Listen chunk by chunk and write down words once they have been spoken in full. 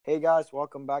Hey guys,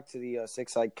 welcome back to the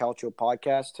Six Side Calcio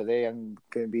podcast. Today I'm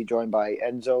going to be joined by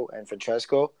Enzo and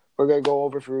Francesco. We're going to go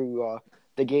over through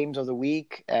the games of the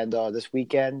week and this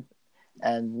weekend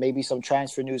and maybe some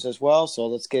transfer news as well. So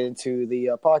let's get into the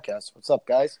podcast. What's up,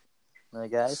 guys? Hey,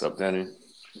 guys. What's up, Danny?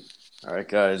 All right,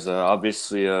 guys.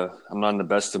 Obviously, I'm not in the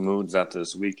best of moods after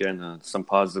this weekend. Some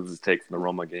positives to take from the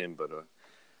Roma game, but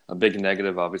a big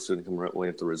negative, obviously, when we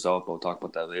come the result. But we'll talk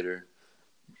about that later.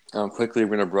 Quickly,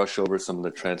 we're going to brush over some of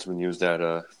the transfer news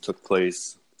that took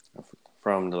place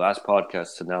from the last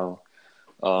podcast to now.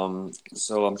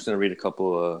 So I'm just going to read a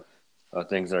couple of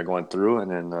things that are going through, and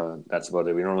then that's about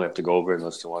it. We don't really have to go over it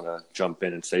unless you want to jump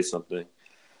in and say something.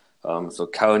 So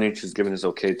Kalinic is giving his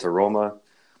okay to Roma.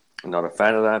 I'm not a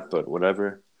fan of that, but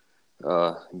whatever.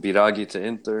 Biraghi to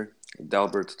Inter.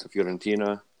 Dalbert to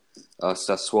Fiorentina.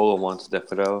 Sassuolo wants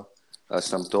Defrel.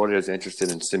 Sampdoria is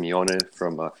interested in Simeone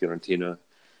from Fiorentina.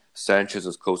 Sanchez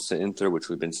is close to Inter, which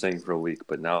we've been saying for a week,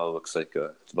 but now it looks like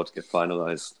it's about to get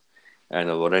finalized. And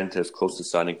Llorente is close to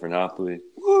signing for Napoli.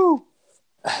 Woo!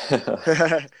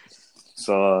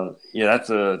 So,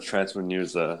 that's transfer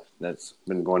news that's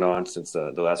been going on since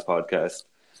the last podcast.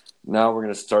 Now we're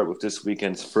going to start with this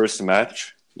weekend's first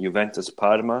match,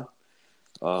 Juventus-Parma.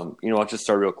 I'll just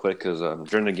start real quick because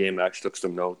during the game I actually took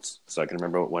some notes so I can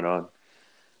remember what went on.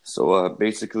 So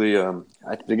basically, at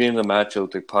the beginning of the match, it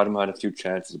looked like Parma had a few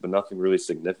chances, but nothing really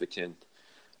significant.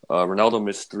 Ronaldo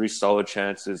missed 3 solid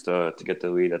chances to get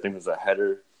the lead. I think it was a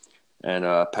header and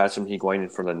a pass from Higuain in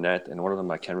front of the net, and one of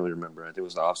them I can't really remember. I think it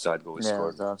was the offside goal he scored. Yeah, it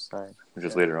was offside. Which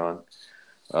is later on.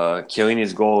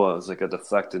 Chiellini's goal was like a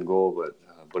deflected goal,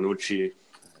 but Bonucci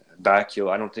back heel.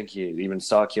 I don't think he even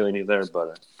saw Chiellini there,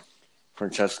 but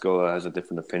Francesco has a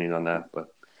different opinion on that.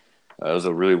 But it was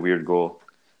a really weird goal.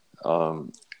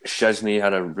 Szczesny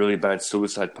had a really bad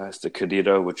suicide pass to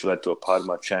Khedira, which led to a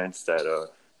Parma chance that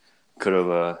could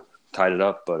have tied it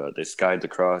up, but they skied the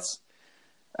cross.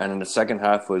 And then the second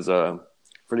half was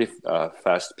pretty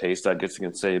fast-paced, I guess you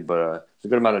can say, but it's a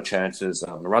good amount of chances.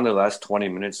 Around the last 20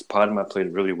 minutes, Parma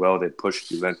played really well. They pushed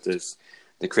Juventus.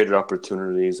 They created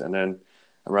opportunities. And then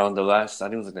around the last, I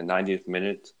think it was like the 90th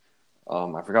minute,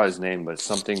 I forgot his name, but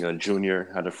something junior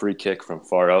had a free kick from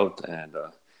far out, and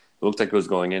it looked like it was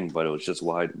going in, but it was just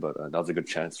wide. But that was a good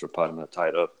chance for Parma to tie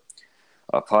it up.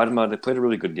 Parma, they played a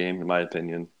really good game, in my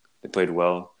opinion. They played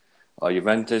well.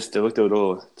 Juventus, they looked a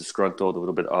little disgruntled, a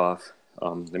little bit off.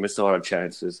 They missed a lot of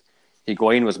chances.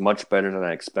 Higuain was much better than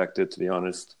I expected, to be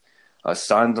honest.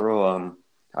 Sandro,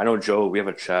 I know Joe, we have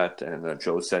a chat, and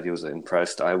Joe said he was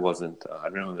impressed. I wasn't. I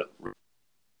don't know that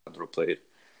Sandro played.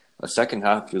 The second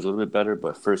half, he was a little bit better,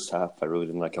 but first half, I really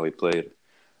didn't like how he played.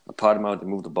 Parma, they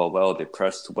moved the ball well. They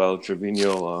pressed well.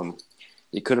 Gervinho,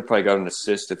 he could have probably got an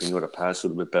assist if he knew how to pass a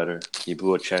little bit better. He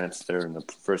blew a chance there in the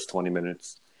first 20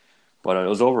 minutes. But it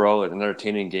was overall an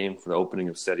entertaining game for the opening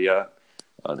of Serie A.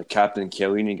 The captain,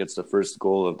 Chiellini, gets the first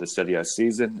goal of the Serie A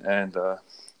season, and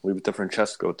leave it to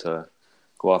Francesco to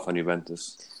go off on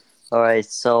Juventus. All right,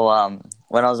 so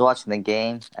when I was watching the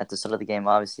game, at the start of the game,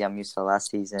 obviously I'm used to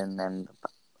last season and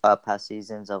past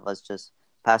seasons of us just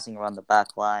passing around the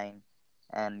back line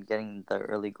and getting the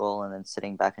early goal and then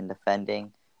sitting back and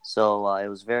defending. So it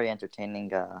was very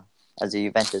entertaining as a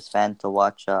Juventus fan to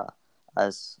watch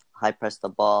us high press the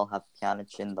ball, have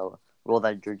Pjanic in the role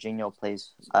that Jorginho plays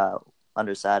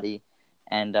under Sadi.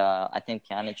 And I think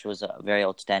Pjanic was a very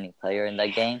outstanding player in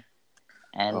that game.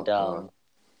 And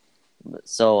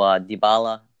so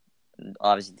Dybala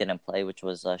obviously didn't play, which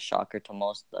was a shocker to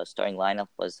most. The starting lineup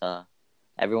was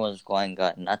everyone was going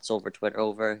nuts over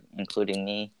Twitter including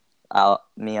me.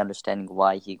 Me understanding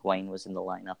why Higuain was in the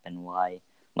lineup and why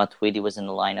Matuidi was in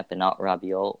the lineup and not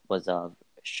Rabiot was a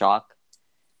shock.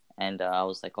 And I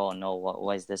was like, oh no,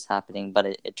 why is this happening? But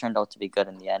it turned out to be good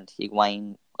in the end.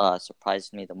 Higuain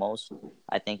surprised me the most.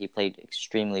 I think he played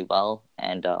extremely well.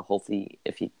 And hopefully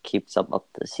if he keeps up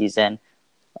the season,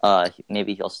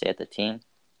 maybe he'll stay at the team.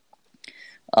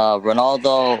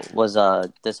 Ronaldo was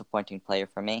a disappointing player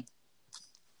for me.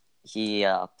 He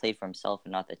played for himself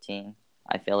and not the team.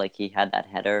 I feel like he had that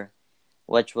header,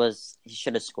 which he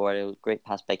should have scored. It was a great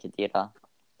pass by Khedira.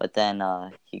 But then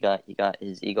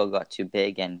his ego got too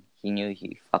big and he knew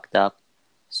he fucked up.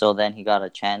 So then he got a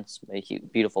chance,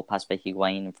 beautiful pass by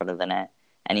Higuain in front of the net,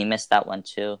 and he missed that one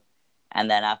too.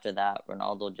 And then after that,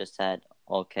 Ronaldo just said,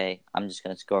 okay, I'm just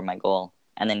going to score my goal.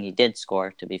 And then he did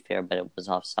score, to be fair, but it was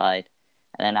offside.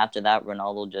 And then after that,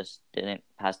 Ronaldo just didn't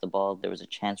pass the ball. There was a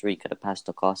chance where he could have passed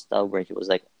to Costa, where he was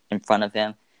in front of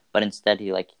him, but instead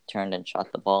he turned and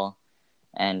shot the ball,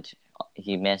 and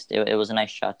he missed. It was a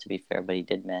nice shot, to be fair, but he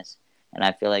did miss. And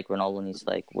I feel like Ronaldo needs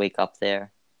to wake up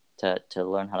there to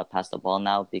learn how to pass the ball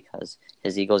now because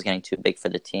his ego is getting too big for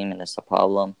the team, and that's the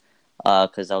problem.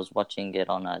 Because I was watching it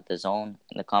on the Zone,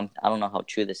 and I don't know how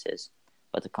true this is,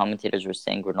 but the commentators were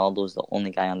saying Ronaldo is the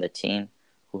only guy on the team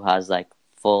who has like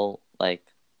full like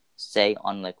say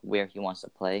on like where he wants to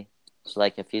play. So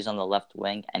like if he's on the left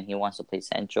wing and he wants to play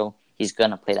central, he's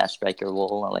gonna play that striker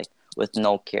role like with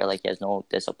no care, like he has no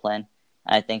discipline.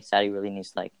 And I think Sadie really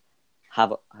needs to like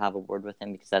have a word with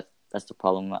him because that's the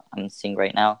problem I'm seeing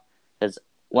right now. Because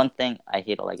one thing I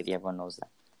hate Allegri, everyone knows that,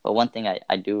 but one thing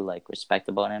I do like respect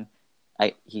about him,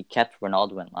 he kept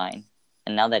Ronaldo in line,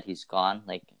 and now that he's gone,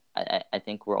 like I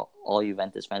think we're all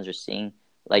Juventus fans are seeing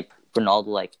like Ronaldo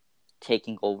like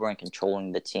taking over and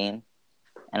controlling the team.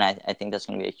 And I think that's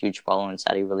going to be a huge problem, and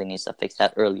Sadie really needs to fix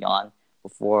that early on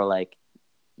before like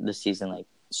the season like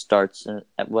starts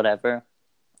at whatever.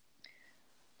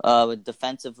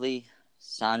 Defensively,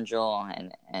 Sandro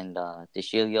and De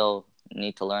Sciglio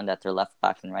need to learn that they're left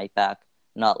back and right back,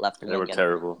 not left wing. They were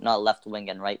terrible. Not left wing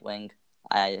and right wing.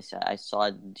 I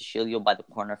saw De Sciglio by the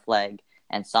corner flag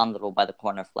and Sandro by the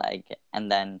corner flag, and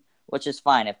then which is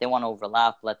fine if they want to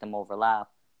overlap, let them overlap.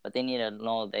 But they need to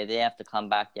know they have to come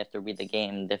back. They have to read the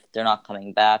game. If they're not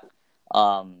coming back,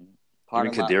 Even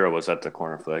Khedira was at the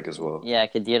corner flag as well. Yeah,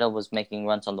 Khedira was making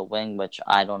runs on the wing, which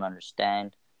I don't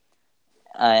understand.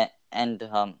 And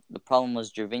the problem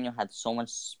was Gervinho had so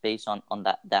much space on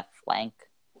that flank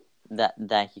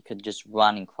that he could just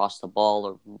run and cross the ball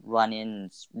or run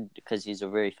in because he's a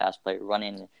very fast player. Run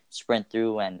in, sprint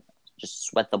through, and just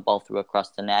sweat the ball through across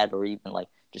the net, or even like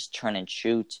just turn and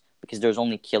shoot. Because there's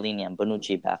only Chiellini and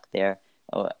Bonucci back there,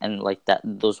 and like that,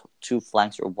 those two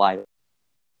flanks are wide.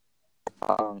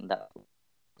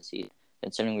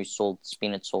 Considering we sold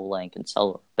Spinazzola and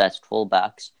Cancelo, best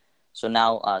fullbacks, so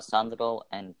now Sandro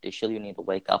and De Sciglio need to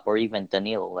wake up, or even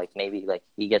Danilo. Like maybe like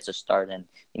he gets a start and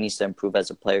he needs to improve as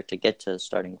a player to get to the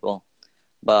starting role.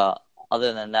 But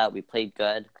other than that, we played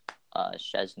good.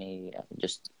 Szczesny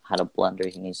just had a blunder.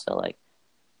 He needs to like,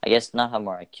 I guess not have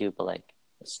more IQ, but like.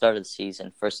 Start of the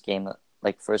season, first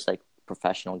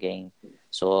professional game.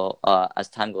 So as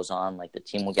time goes on, like the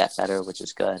team will get better, which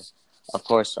is good. Of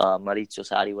course, Maurizio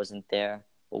Sarri wasn't there,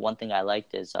 but one thing I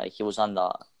liked is he was on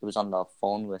the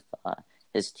phone with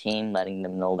his team, letting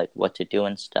them know like what to do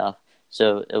and stuff.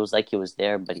 So it was like he was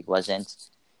there, but he wasn't.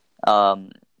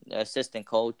 The assistant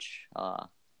coach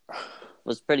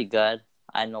was pretty good.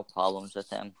 I had no problems with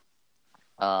him.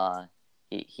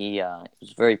 He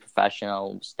was very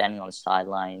professional, standing on the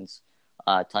sidelines,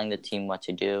 telling the team what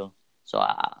to do. So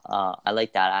I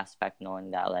like that aspect,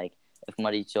 knowing that like if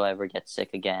Maurizio ever gets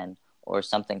sick again or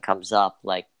something comes up,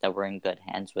 like that we're in good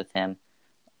hands with him.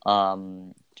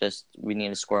 Just we need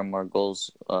to score more goals,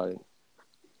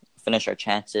 finish our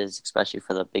chances, especially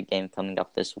for the big game coming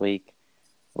up this week.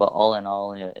 But all in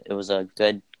all, it was a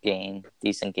good game,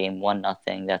 decent game,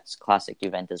 1-0. That's classic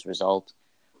Juventus result.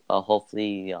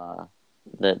 Hopefully.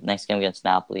 The next game against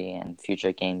Napoli and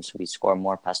future games, we score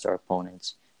more past our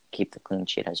opponents, keep the clean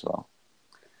sheet as well.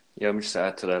 Yeah, let me just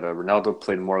add to that. Ronaldo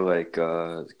played more like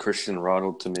Cristiano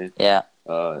Ronaldo to me. Yeah.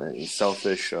 He's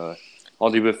selfish.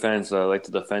 All the Juve fans like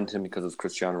to defend him because it's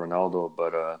Cristiano Ronaldo,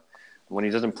 but when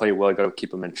he doesn't play well, you got to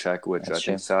keep him in check, which I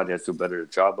think Saudi has to do a better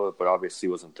job of, but obviously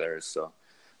he wasn't there. So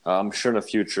I'm sure in the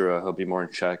future he'll be more in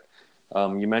check.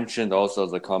 You mentioned also,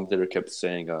 as the commentator kept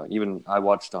saying, even I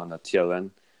watched on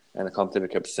TLN, and the commentator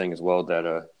kept saying as well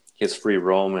that he has free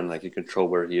roam and like he control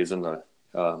where he is on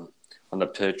the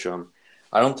pitch.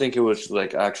 I don't think it was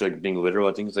like actually like, being literal.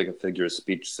 I think it's like a figure of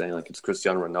speech saying like it's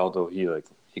Cristiano Ronaldo.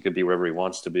 He could be wherever he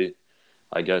wants to be,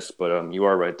 I guess. But you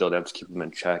are right though. They have to keep him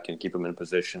in check and keep him in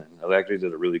position. And Allegri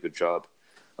did a really good job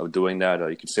of doing that.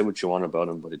 You can say what you want about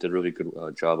him, but he did a really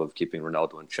good job of keeping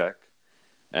Ronaldo in check.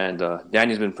 And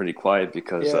Danny's been pretty quiet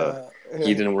because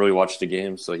he didn't really watch the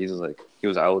game, so he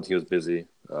was out, he was busy.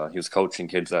 He was coaching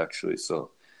kids actually,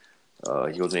 so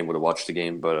he wasn't able to watch the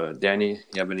game. But Danny,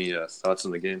 you have any thoughts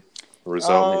on the game?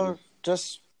 Result?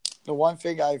 Just the one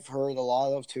thing I've heard a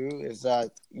lot of too is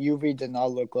that Juve did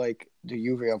not look like the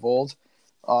Juve of old.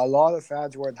 A lot of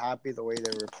fans weren't happy the way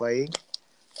they were playing.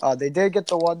 They did get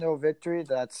the 1-0 victory.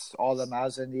 That's all that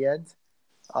matters in the end.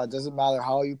 It doesn't matter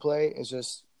how you play. It's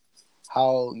just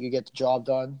how you get the job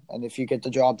done, and if you get the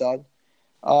job done.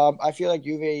 I feel like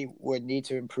Juve would need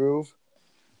to improve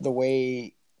the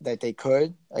way that they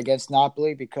could against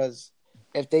Napoli, because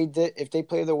if they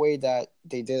play the way that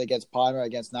they did against Parma,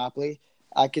 against Napoli,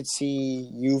 I could see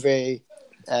Juve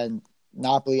and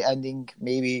Napoli ending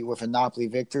maybe with a Napoli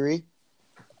victory.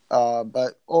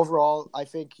 But overall, I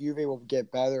think Juve will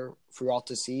get better throughout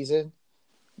the season.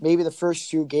 Maybe the first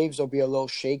 2 games will be a little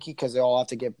shaky because they all have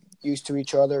to get used to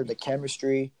each other, the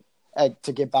chemistry,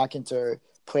 to get back into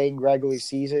playing regular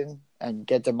season and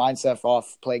get the mindset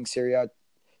off playing Serie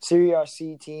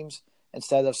C teams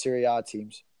instead of Serie A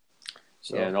teams.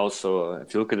 So. Yeah, and also,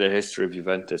 if you look at the history of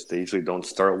Juventus, they usually don't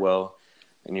start well.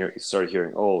 And you start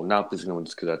hearing, oh, Napoli's going to win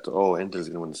the Scudetto. Oh, Inter's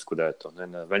going to win the Scudetto. And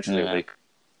then eventually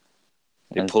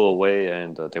they pull away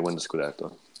and they win the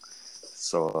Scudetto.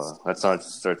 So let's not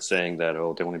start saying that,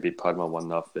 oh, they only beat Parma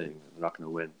 1-0. They're not going to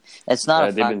win. It's not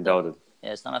a they've fact been doubted.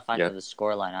 Yeah, it's not a fact of the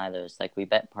scoreline either. It's like we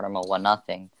bet Parma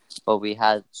 1-0, but we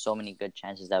had so many good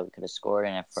chances that we could have scored.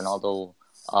 And if Ronaldo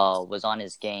was on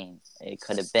his game, it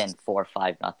could have been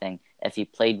 4-5-0. If he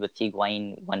played with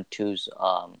Higuain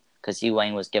 1-2s, because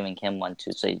Higuain was giving him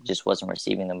 1-2, so he just wasn't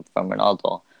receiving them from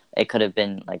Ronaldo. It could have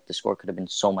been like the score could have been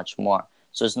so much more.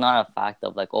 So it's not a fact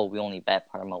of like, oh, we only bet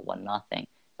Parma 1-0.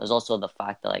 There's also the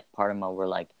fact that like Parma were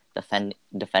like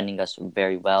defending us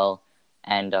very well,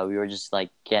 and we were just like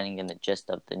getting in the gist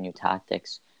of the new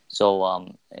tactics. So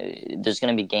there's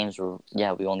gonna be games where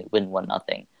we only win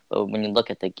 1-0, but when you look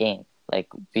at the game, like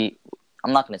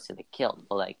I'm not gonna say they killed,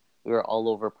 but like we were all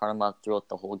over Parma throughout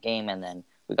the whole game, and then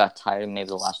we got tired maybe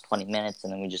the last 20 minutes,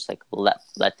 and then we just like let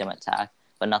them attack,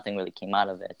 but nothing really came out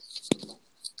of it.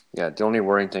 Yeah, the only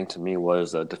worrying thing to me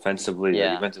was defensively,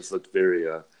 Juventus looked very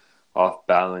off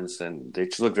balance, and they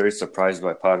just looked very surprised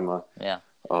by Parma. Yeah.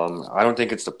 I don't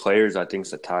think it's the players. I think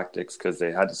it's the tactics, because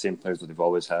they had the same players that they've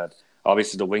always had.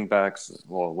 Obviously, the wingers,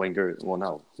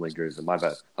 my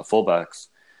bad. Fullbacks,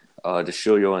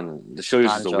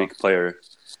 Deschilio's is a weak player.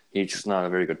 He's just not a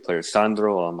very good player.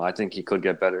 Sandro, I think he could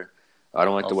get better. I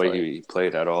don't like the way he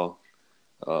played at all.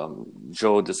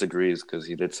 Joe disagrees, because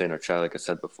he did say in our chat, like I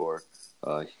said before,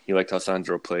 he liked how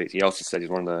Sandro played. He also said he's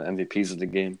one of the MVPs of the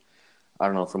game. I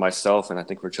don't know, for myself, and I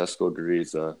think Francesco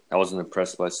agrees, I wasn't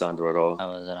impressed by Sandro at all. I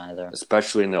wasn't either.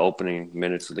 Especially in the opening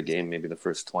minutes of the game, maybe the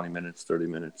first 20 minutes, 30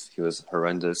 minutes. He was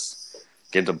horrendous.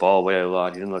 Gave the ball away a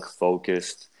lot. He didn't look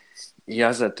focused. He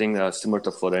has that thing similar to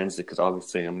Florenzi, because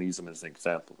obviously I'm going to use him as an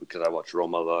example because I watch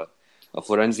Roma a lot.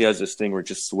 Florenzi has this thing where it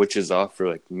just switches off for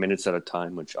like minutes at a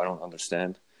time, which I don't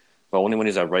understand. But only when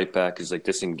he's at right back, he's like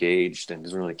disengaged and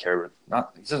doesn't really care.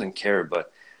 He doesn't care,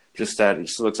 but just that he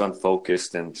just looks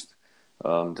unfocused and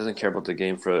doesn't care about the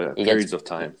game for periods of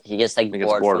time. He gets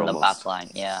bored from almost. The back line.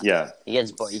 Yeah. He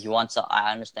gets bored. He wants to.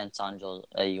 I understand Sandro.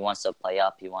 He wants to play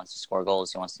up. He wants to score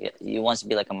goals. He wants to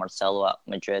be like a Marcelo at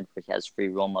Madrid, where he has free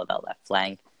roam of that left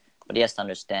flank. But he has to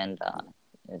understand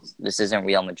this isn't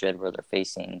Real Madrid, where they're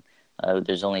facing.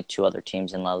 There's only 2 other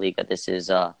teams in La Liga. This is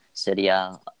Serie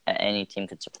A. Any team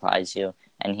could surprise you,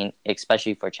 and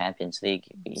especially for Champions League,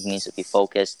 he needs to be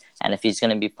focused. And if he's going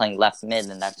to be playing left mid,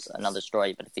 then that's another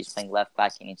story. But if he's playing left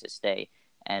back, he needs to stay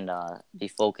and be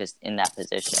focused in that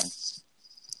position.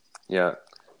 Yeah,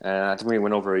 I think we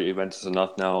went over Juventus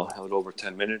enough now. I was over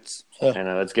 10 minutes, and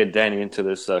let's get Danny into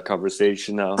this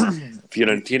conversation now.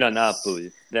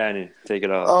 Fiorentina-Napoli. Danny, take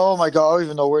it off. Oh my God, I don't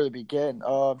even know where to begin.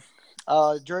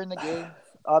 During the game,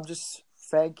 I'm just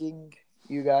thanking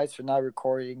you guys for not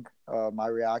recording my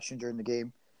reaction during the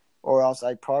game, or else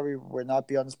I probably would not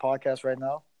be on this podcast right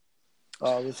now.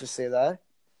 Let's just say that.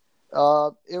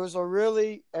 It was a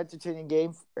really entertaining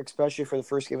game, especially for the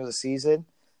first game of the season.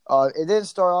 It didn't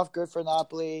start off good for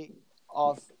Napoli.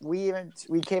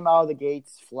 We came out of the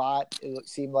gates flat. It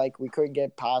seemed like we couldn't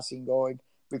get passing going.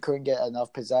 We couldn't get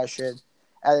enough possession,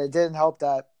 and it didn't help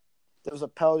that there was a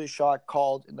penalty shot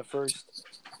called in the first,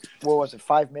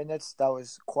 5 minutes? That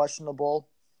was questionable.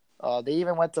 They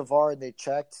even went to VAR and they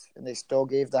checked, and they still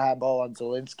gave the handball on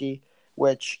Zielinski,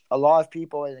 which a lot of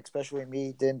people, and especially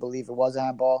me, didn't believe it was a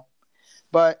handball.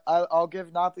 But I'll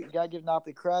give Napoli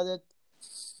credit.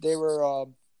 They were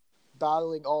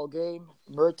battling all game.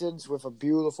 Mertens with a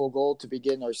beautiful goal to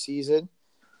begin our season.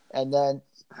 And then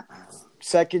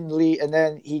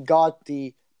he got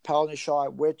the penalty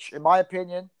shot, which, in my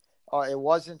opinion, it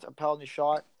wasn't a penalty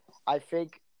shot. I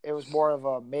think it was more of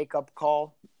a makeup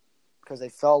call because they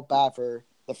felt bad for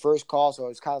the first call, so it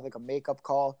was kind of like a makeup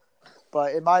call.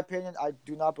 But in my opinion, I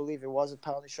do not believe it was a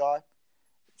penalty shot.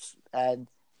 And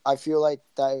I feel like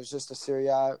that it was just a Serie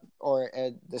A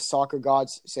and the soccer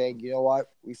gods saying, you know what,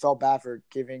 we felt bad for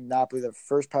giving Napoli the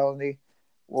first penalty.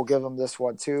 We'll give them this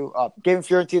one too. Giving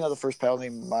Fiorentina the first penalty,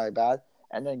 my bad,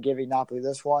 and then giving Napoli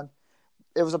this one.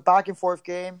 It was a back-and-forth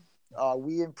game.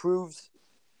 We improved.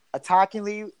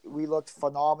 Attackingly, we looked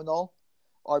phenomenal.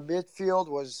 Our midfield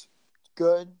was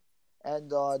good.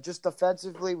 And just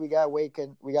defensively, we got to wake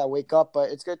up. But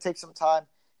it's going to take some time,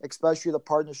 especially the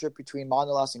partnership between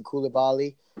Manolas and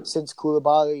Koulibaly. Since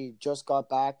Koulibaly just got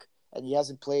back and he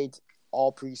hasn't played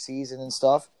all preseason and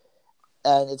stuff.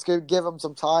 And it's going to give him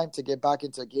some time to get back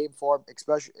into game form,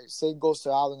 especially same goes to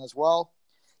Allen as well.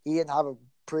 he didn't have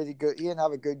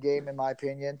a good game in my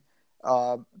opinion.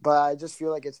 But I just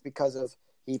feel like it's because of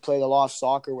he played a lot of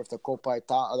soccer with the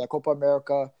Copa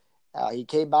America. He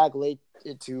came back late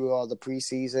into the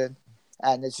preseason,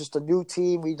 and it's just a new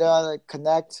team. We gotta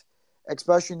connect,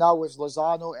 especially now with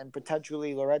Lozano and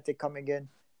potentially Llorente coming in.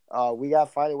 We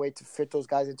gotta find a way to fit those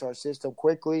guys into our system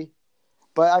quickly.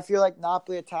 But I feel like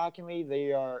Napoli attackingly,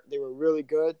 they were really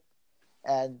good,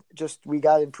 and just we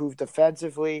gotta improve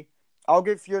defensively. I'll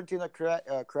give Fiorentina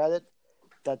credit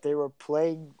that they were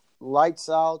playing lights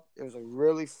out. It was a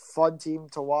really fun team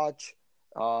to watch.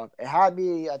 It had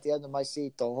me at the end of my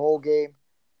seat the whole game.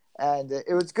 And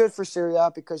it was good for Serie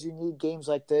A because you need games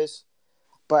like this.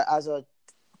 But as a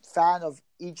fan of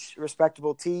each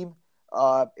respectable team,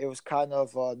 it was kind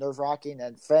of nerve-wracking.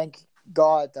 And thank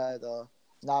God that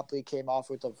Napoli came off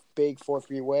with a big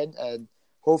 4-3 win. And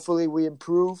hopefully we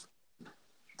improve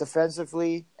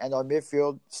defensively and our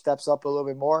midfield steps up a little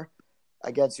bit more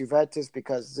against Juventus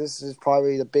because this is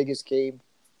probably the biggest game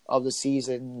of the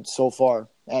season so far.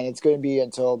 And it's going to be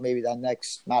until maybe that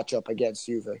next matchup against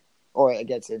Juve or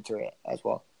against Inter as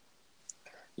well.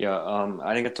 Yeah,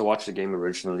 I didn't get to watch the game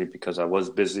originally because I was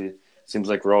busy. Seems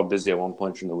like we're all busy at one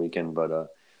point during the weekend,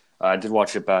 but I did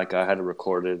watch it back. I had it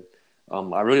recorded.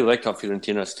 I really liked how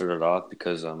Fiorentina started off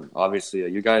because obviously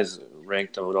you guys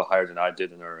ranked a little higher than I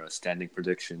did in our standing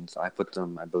predictions. I put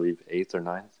them, I believe, 8th or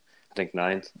 9th. I think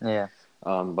 9th. Yeah.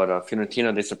 But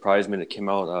Fiorentina, they surprised me. They came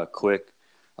out quick.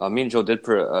 Me and Joe did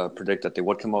predict that they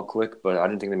would come out quick, but I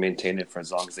didn't think they maintained it for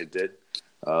as long as they did.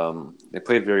 They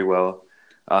played very well.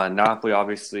 Napoli,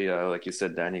 obviously, like you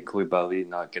said, Danny Koulibaly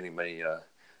not getting many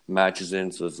matches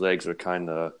in, so his legs are kind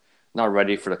of not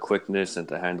ready for the quickness and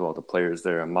to handle all the players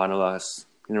there. Manolas,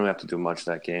 he didn't really have to do much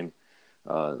that game.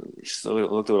 Just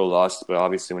looked a little lost, but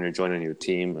obviously when you're joining a new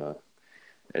team,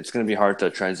 it's going to be hard to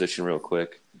transition real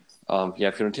quick.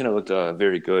 Fiorentina looked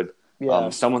very good. Yeah.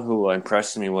 Someone who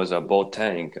impressed me was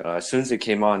Boateng. As soon as he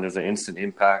came on, there was an instant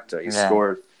impact. He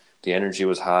scored. The energy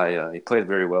was high. He played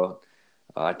very well.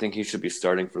 I think he should be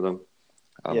starting for them.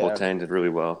 Boateng did really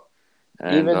well.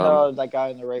 And, even that guy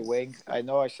in the right wing, I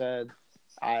know I said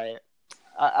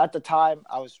at the time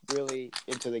I was really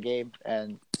into the game,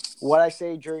 and what I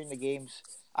say during the games,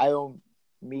 I don't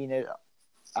mean it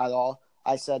at all.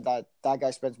 I said that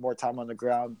guy spends more time on the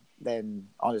ground than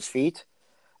on his feet.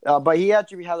 But he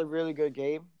actually had a really good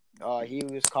game. He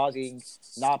was causing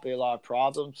Napoli a lot of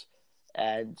problems,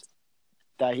 and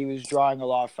that he was drawing a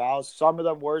lot of fouls. Some of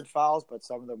them weren't fouls, but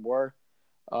some of them were.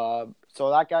 So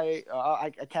that guy,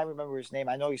 I can't remember his name.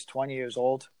 I know he's 20 years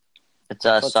old. It's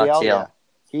Satiel. Yeah.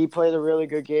 He played a really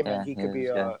good game, and he he could be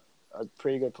a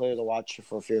pretty good player to watch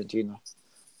for Fiorentina.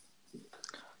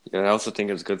 Yeah, I also think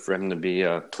it's good for him to be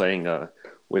playing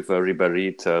with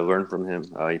Ribéry to learn from him.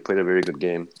 He played a very good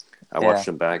game. I watched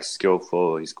him back,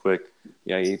 skillful, he's quick.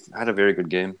 Yeah, he had a very good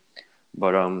game.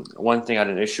 But one thing I had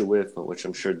an issue with, which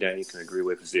I'm sure Danny can agree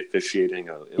with, is the officiating.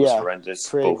 It was horrendous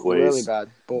both ways. Really bad,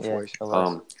 both ways.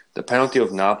 The penalty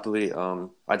of Napoli,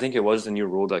 I think it was the new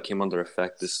rule that came under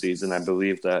effect this season. I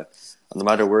believe that no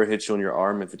matter where it hits you on your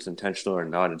arm, if it's intentional or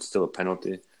not, it's still a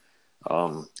penalty.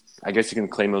 I guess you can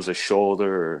claim it was a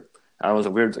shoulder or I don't know, it was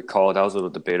a weird call. That was a little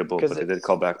debatable, but they did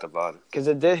call back the VAR. Because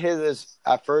it did hit us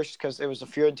at first because it was the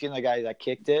Fiorentina guy that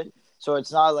kicked it. So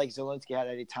it's not like Zielinski had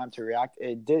any time to react.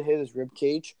 It did hit his rib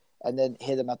cage and then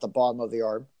hit him at the bottom of the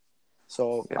arm.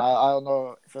 So I don't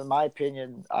know. In my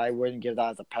opinion, I wouldn't give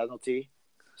that as a penalty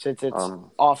since it's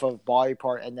off of body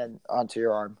part and then onto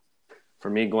your arm. For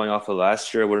me, going off of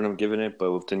last year, I wouldn't have given it.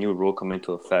 But with the new rule coming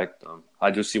into effect, I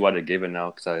do see why they gave it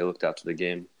now because I looked after the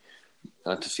game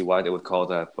to see why they would call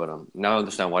that. But now I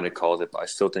understand why they called it. But I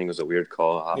still think it was a weird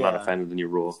call. I'm not a fan of the new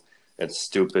rule. It's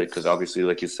stupid because obviously,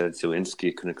 like you said,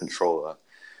 Zielinski couldn't control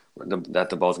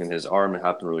that the ball was going to hit his arm. It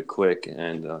happened really quick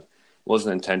and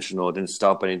wasn't intentional. It didn't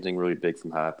stop anything really big from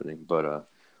happening. But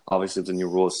obviously, if the new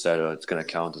rule said it's going to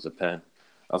count as a pen.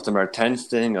 After Mertens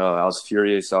thing, I was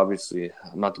furious. Obviously,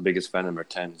 I'm not the biggest fan of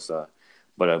Mertens.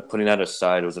 But putting that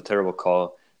aside, it was a terrible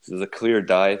call. It was a clear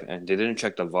dive, and they didn't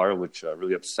check the VAR, which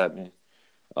really upset me.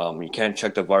 You can't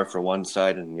check the VAR for one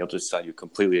side, and the other side, you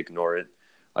completely ignore it.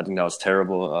 I think that was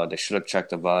terrible. They should have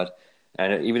checked the VAR.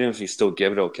 And even if you still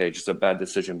give it, okay, just a bad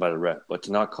decision by the ref. But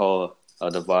to not call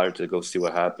the VAR to go see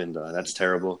what happened, that's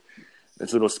terrible.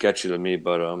 It's a little sketchy to me.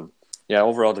 But,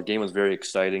 overall, the game was very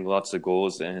exciting. Lots of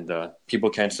goals. And people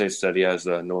can't say Serie A is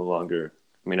no longer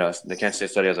 – they can't say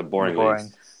Serie A is a boring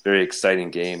league. Very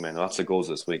exciting game and lots of goals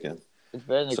this weekend. It's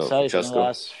been exciting in the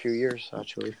last few years,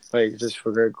 actually. Like, just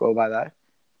for to go by that.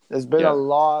 There's been a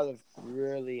lot of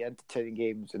really entertaining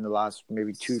games in the last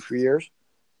maybe 2-3 years.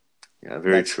 Yeah,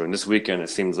 very true. And this weekend, it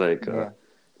seems like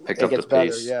picked It up the gets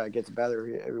better. pace. Yeah, it gets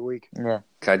better every week. Yeah.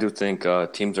 I do think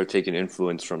teams are taking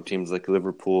influence from teams like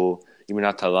Liverpool, even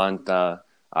Atalanta,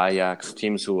 Ajax,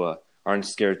 teams who aren't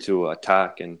scared to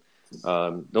attack, and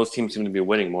those teams seem to be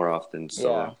winning more often.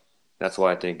 So that's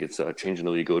why I think it's changing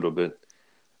the league a little bit.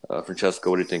 Francesco,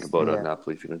 what do you think about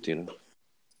Napoli Fiorentina?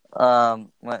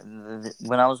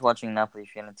 When I was watching Napoli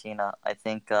Fiorentina, I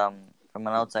think from an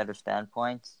outsider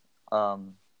standpoint,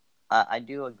 I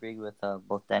do agree with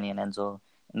both Danny and Enzo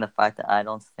in the fact that I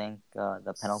don't think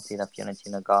the penalty that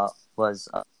Fiorentina got was.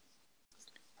 All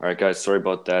right, guys, sorry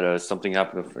about that. Something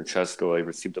happened to Francesco. He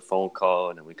received a phone call,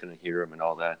 and then we couldn't hear him and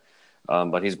all that.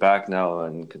 But he's back now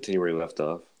and continue where he left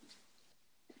off.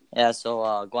 Yeah,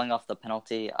 so going off the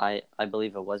penalty, I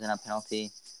believe it wasn't a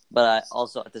penalty. But I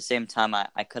also, at the same time,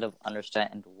 I could have understood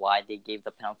why they gave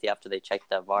the penalty after they checked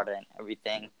the VAR and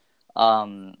everything.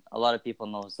 A lot of people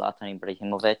know Zlatan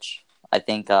Ibrahimovic. I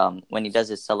think when he does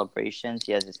his celebrations,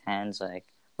 he has his hands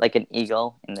like an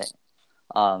eagle in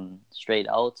the straight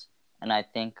out. And I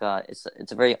think it's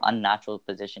a very unnatural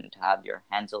position to have your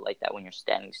hands out like that when you're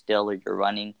standing still or you're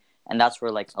running. And that's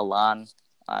where Alan,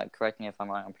 correct me if I'm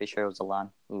wrong, I'm pretty sure it was Alan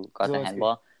who got the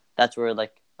handball. That's where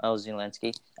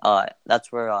Zielinski.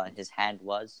 That's where his hand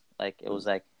was. It was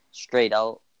straight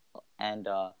out, and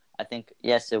I think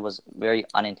yes, it was very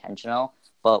unintentional.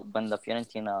 But when the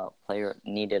Fiorentina player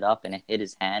kneed up and it hit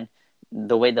his hand,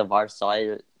 the way the VAR saw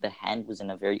it, the hand was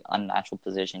in a very unnatural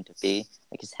position to be.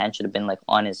 His hand should have been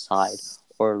on his side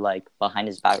or behind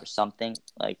his back or something,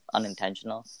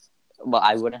 unintentional. But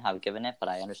I wouldn't have given it, but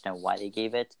I understand why they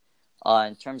gave it.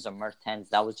 In terms of Mertens,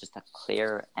 that was just a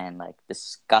clear and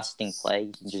disgusting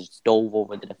play. He just dove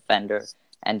over the defender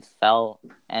and fell.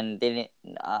 And they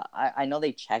didn't. I know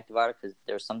they checked VAR because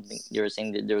there's something they were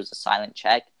saying that there was a silent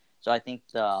check. So I think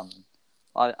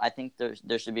I think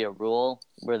there should be a rule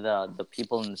where the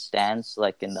people in the stands,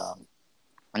 in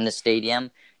the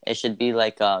stadium, it should be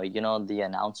the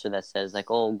announcer that says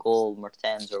oh, goal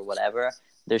Mertens or whatever.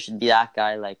 There should be that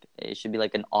guy, it should be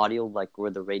an audio, where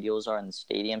the radios are in the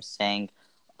stadium saying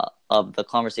of the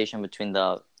conversation between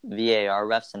the VAR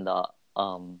refs and the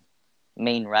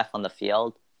main ref on the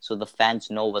field, so the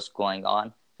fans know what's going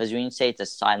on. Because when you say it's a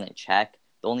silent check,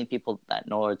 the only people that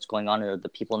know what's going on are the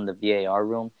people in the VAR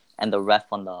room and the ref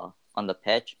on the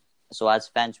pitch. So as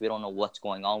fans, we don't know what's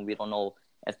going on. We don't know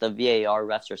if the VAR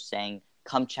refs are saying,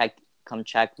 come check,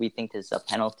 we think this is a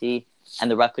penalty.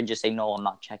 And the ref could just say, no, I'm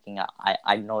not checking.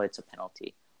 I know it's a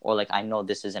penalty. Or I know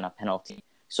this isn't a penalty.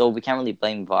 So we can't really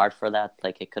blame VAR for that.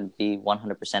 It could be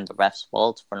 100% the ref's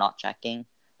fault for not checking.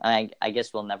 I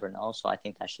guess we'll never know. So I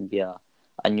think that should be a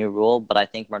new rule. But I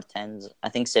think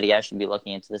Serie A should be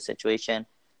looking into the situation.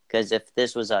 Because if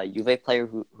this was a Juve player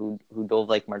who dove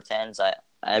like Mertens,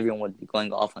 everyone would be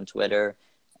going off on Twitter.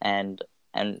 And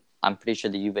I'm pretty sure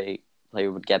the Juve player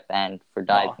would get banned for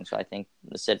diving. Oh. So I think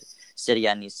the Serie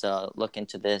A needs to look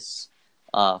into this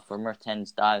for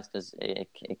Mertens dives, because it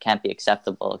can't be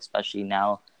acceptable, especially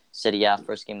now. Serie A,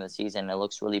 first game of the season, it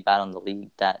looks really bad on the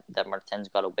league that Mertens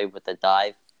got away with the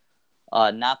dive.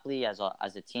 Napoli as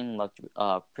a team looked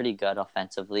pretty good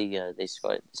offensively. They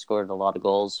scored a lot of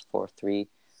goals, 4-3.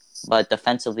 But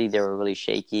defensively, they were really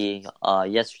shaky.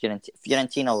 Yes,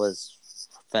 Fiorentina was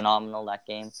phenomenal that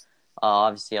game.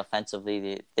 Obviously,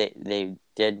 offensively, they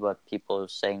did what people were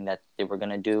saying that they were going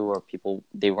to do, or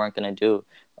they weren't going to do.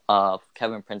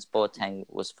 Kevin Prince Boateng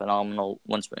was phenomenal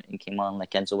once he came on,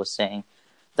 like Enzo was saying.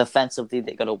 Defensively,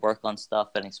 they got to work on stuff,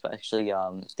 and especially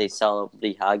if they sell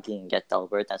Rihagi and get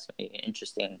Delbert, that's going to be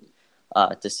interesting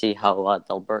to see how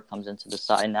Delbert comes into the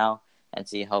side now and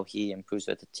see how he improves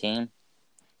with the team.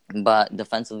 But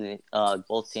defensively,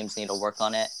 both teams need to work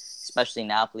on it, especially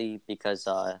Napoli, because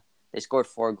they scored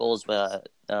 4 goals, but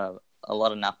a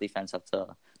lot of Napoli fans have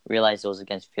to realize it was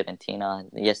against Fiorentina.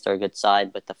 Yes, they're a good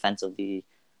side, but defensively,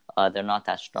 they're not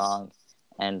that strong.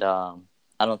 And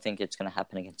I don't think it's going to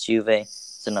happen against Juve.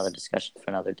 It's another discussion for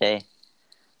another day.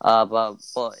 But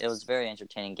it was a very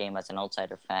entertaining game as an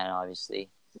outsider fan, obviously.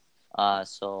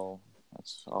 So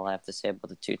that's all I have to say about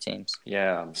the two teams.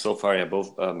 Yeah, so far,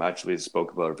 both matches we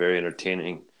spoke about are very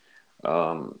entertaining.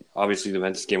 Obviously, the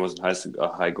Juventus game wasn't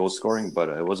high goal scoring, but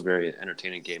it was a very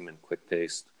entertaining game and quick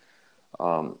paced.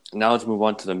 Now let's move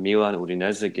on to the Milan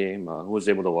Udinese game. Who was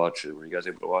able to watch it? Were you guys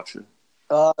able to watch it?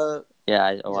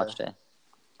 Yeah, I watched it.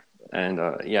 And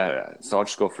so I'll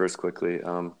just go first quickly.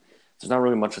 There's not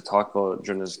really much to talk about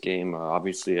during this game.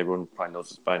 Obviously, everyone probably knows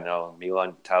this by now.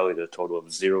 Milan tallied a total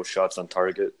of 0 shots on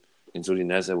target in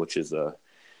Udinese, which is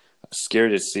scary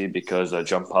to see, because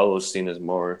Gianpaolo is seen as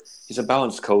he's a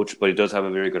balanced coach, but he does have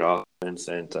a very good offense,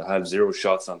 and to have 0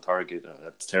 shots on target,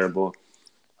 that's terrible.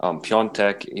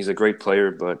 Piontek, he's a great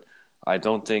player, but I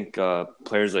don't think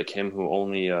players like him who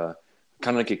only kind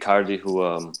of like Icardi,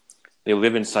 who they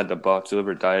live inside the box, they live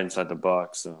or die inside the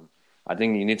box. I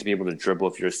think you need to be able to dribble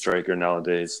if you're a striker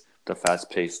nowadays. The fast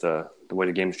pace, the way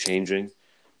the game's changing,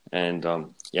 and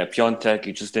Piontek,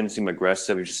 he just didn't seem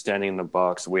aggressive. He's just standing in the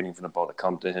box, waiting for the ball to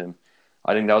come to him.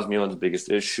 I think that was Milan's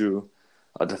biggest issue.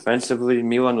 Defensively,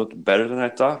 Milan looked better than I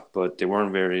thought, but they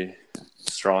weren't very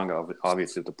strong.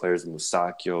 Obviously, the players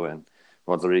Musacchio and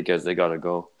Rodriguez, they got to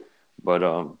go. But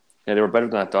they were better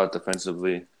than I thought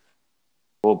defensively.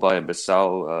 Goal by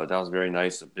Bissau, that was very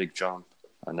nice. A big jump,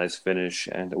 a nice finish.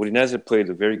 And Udinese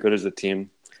played very good as a team.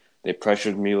 They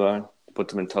pressured Milan, put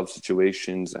them in tough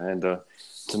situations. And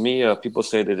to me, people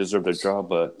say they deserve their draw,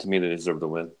 but to me, they deserve the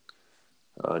win.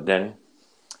 Danny?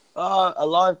 I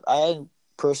didn't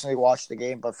personally watch the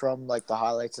game, but from like the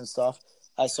highlights and stuff,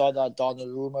 I saw that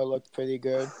Donnarumma looked pretty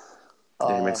good.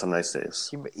 Yeah, he made some nice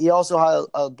saves. He also had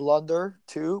a blunder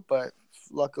too, but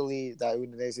luckily that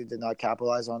Udinese did not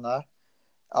capitalize on that.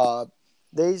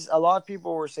 A lot of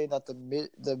people were saying that the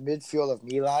midfield of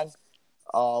Milan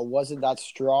wasn't that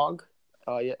strong.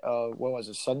 When was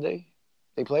it? Sunday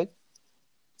they played?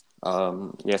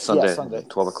 Sunday. Yeah, Sunday.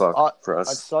 12 o'clock for us.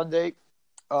 On Sunday,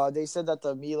 they said that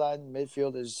the Milan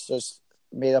midfield is just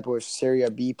made up of Serie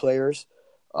B players.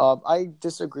 I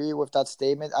disagree with that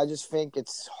statement. I just think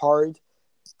it's hard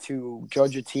to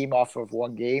judge a team off of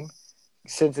one game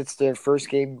since it's their first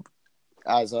game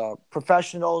as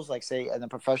professionals, like say in a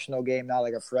professional game, not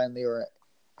like a friendly or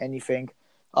anything.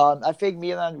 I think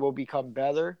Milan will become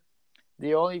better.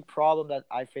 The only problem that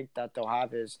I think that they'll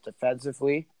have is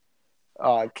defensively,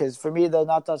 because for me they're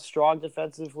not that strong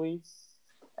defensively,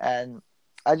 and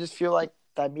I just feel like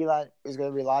that Milan is going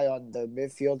to rely on their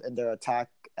midfield and their attack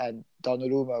and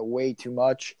Donnarumma way too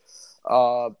much.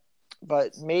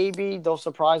 But maybe they'll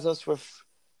surprise us with,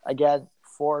 again,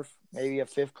 fourth, maybe a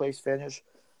fifth place finish.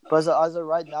 But as of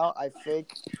right now, I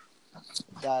think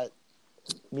that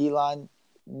Milan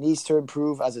needs to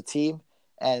improve as a team,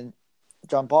 and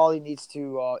Giampaoli needs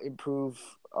to improve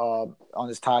on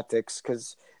his tactics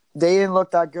because they didn't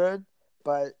look that good,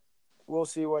 but we'll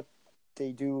see what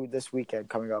they do this weekend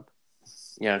coming up.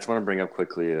 Yeah, I just want to bring up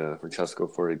quickly, Francesco,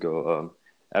 before we go.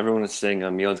 Everyone is saying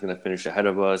Milan's going to finish ahead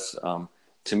of us.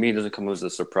 To me, it doesn't come as a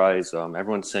surprise.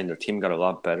 Everyone's saying their team got a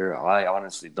lot better. I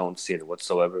honestly don't see it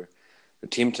whatsoever. The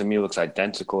team to me looks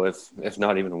identical, if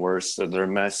not even worse. They're a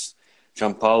mess.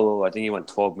 Giampaolo, I think he went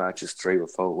 12 matches straight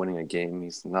without winning a game.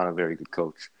 He's not a very good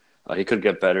coach. He could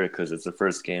get better because it's the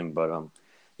first game. But,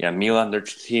 Milan, their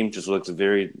team just looks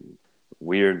very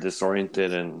weird,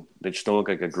 disoriented, and they just don't look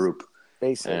like a group.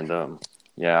 Basic. And,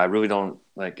 I really don't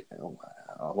like –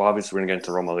 well, obviously, we're going to get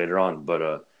into Roma later on,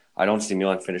 but I don't see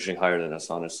Milan finishing higher than us,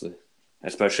 honestly,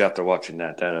 especially after watching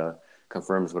that. That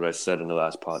confirms what I said in the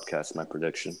last podcast, my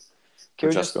prediction.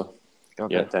 Francesco?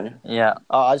 Okay. Yeah, Daniel? Yeah.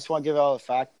 I just want to give out a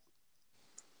fact.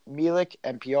 Milik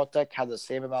and Piontek had the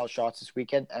same amount of shots this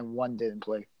weekend, and one didn't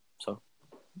play. So,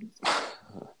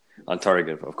 on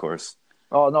target, of course.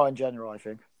 Oh, no, in general, I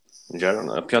think. In general,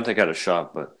 no. Piontek had a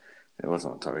shot, but it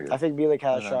wasn't on target. I think Milik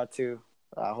had a shot, too,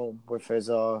 at home with his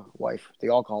wife. The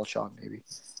alcohol shot, maybe.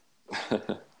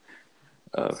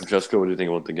 Francesco, what do you think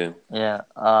about the game? Yeah.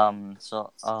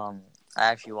 I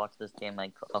actually watched this game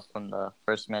from the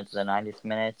first minute to the 90th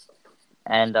minute,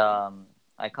 and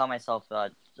I caught myself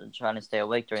trying to stay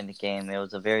awake during the game. It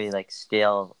was a very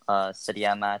stale Serie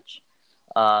A match.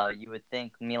 You would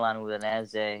think Milan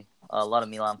Udinese. A lot of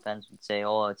Milan fans would say,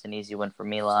 "Oh, it's an easy win for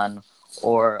Milan,"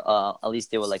 or at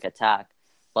least they would attack.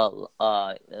 But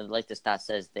like the stat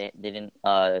says, they didn't.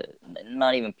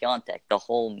 Not even Piontek. The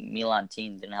whole Milan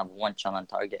team didn't have one shot on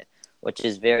target, which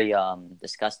is very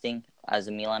disgusting as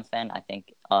a Milan fan. I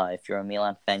think if you're a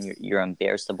Milan fan, you're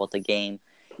embarrassed about the game.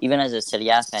 Even as a Serie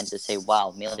A fan, to say,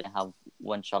 "Wow, Milan didn't have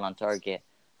one shot on target."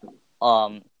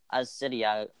 As Serie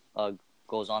A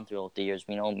goes on throughout the years,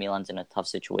 we know Milan's in a tough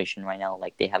situation right now.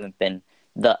 They haven't been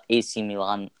the AC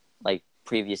Milan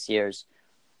previous years.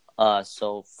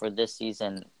 So for this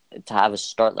season, to have a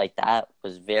start like that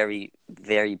was very,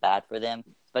 very bad for them,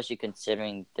 especially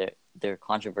considering their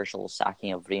controversial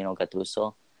sacking of Rino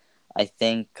Gattuso. I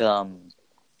think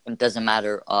it doesn't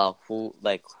matter who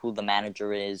the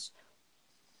manager is,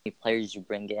 how many players you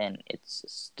bring in. It's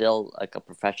still a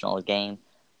professional game.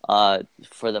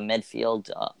 For the midfield,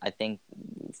 I think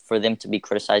for them to be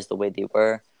criticized the way they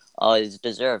were is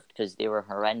deserved because they were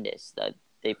horrendous.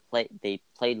 They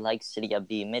played like Serie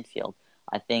B midfield.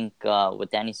 I think what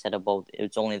Danny said about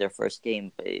it's only their first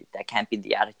game, but that can't be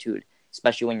the attitude,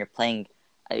 especially when you're playing.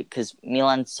 Because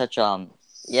Milan's such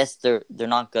yes, they're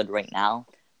not good right now,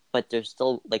 but they're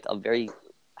still a very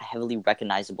heavily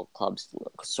recognizable clubs,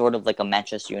 sort of like a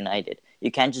Manchester United.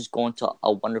 You can't just go into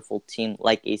a wonderful team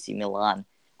like AC Milan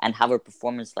and have a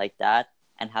performance like that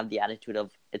and have the attitude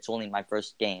of it's only my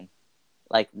first game.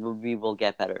 Like, we will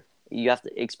get better. You have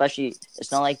to, especially,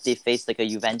 it's not like they faced like a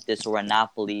Juventus or a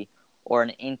Napoli or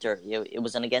an Inter. It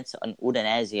was against an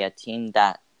Udinese, a team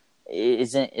that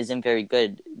isn't very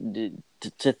good.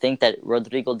 To think that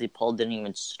Rodrigo Di Paul didn't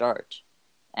even start,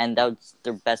 and that was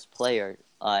their best player,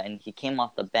 and he came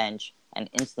off the bench and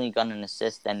instantly got an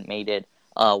assist and made it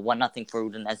 1-0 for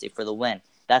Udinese for the win.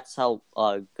 That's how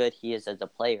good he is as a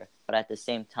player. But at the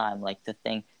same time, like, to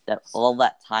think that all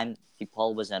that time Di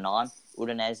Paul wasn't on,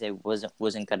 Udinese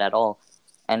wasn't good at all,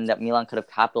 and that Milan could have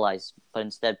capitalized. But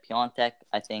instead, Piontek,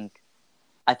 I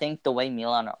think the way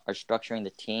Milan are structuring the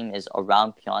team is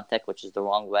around Piontek, which is the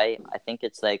wrong way. I think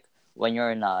it's like when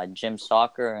you're in gym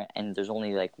soccer and there's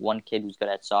only like one kid who's good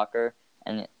at soccer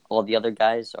and all the other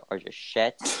guys are just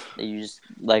shit. That you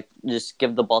just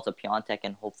give the ball to Piontek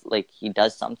and hope like he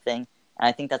does something. And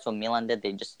I think that's what Milan did.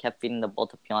 They just kept feeding the ball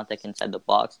to Piontek inside the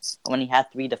box. And when he had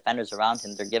 3 defenders around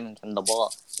him, they're giving him the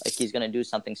ball like he's gonna do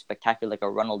something spectacular, like a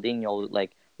Ronaldinho,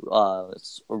 like a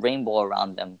rainbow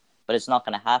around them. But it's not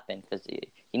gonna happen because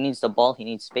he needs the ball, he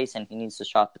needs space, and he needs the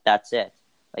shot. But that's it.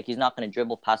 Like, he's not gonna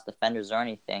dribble past defenders or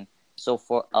anything. So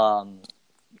for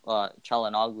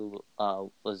Çalhanoğlu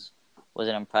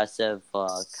wasn't impressive.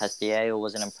 Castillo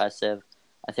wasn't impressive.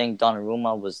 I think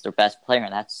Donnarumma was their best player,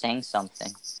 and that's saying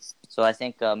something. So I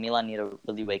think Milan need to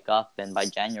really wake up, and by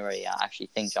January, I actually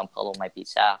think Gianpaolo might be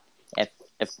sacked if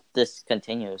this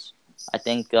continues. I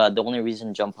think the only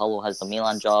reason Gianpaolo has the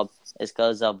Milan job is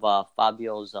because of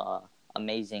Fabio's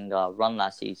amazing run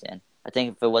last season. I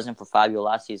think if it wasn't for Fabio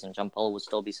last season, Gianpaolo would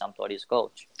still be Sampdoria's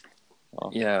coach.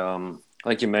 Well, Yeah,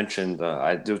 like you mentioned,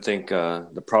 I do think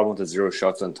the problem with the 0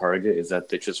 shots on target is that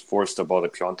they just forced the ball to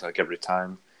Piontek every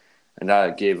time. And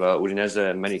that gave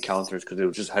Udinese many counters because they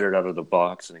would just head it out of the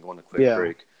box and then go on a quick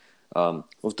break.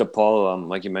 With DePaul,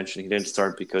 like you mentioned, he didn't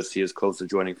start because he is close to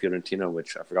joining Fiorentina,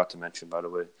 which I forgot to mention, by the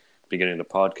way, beginning of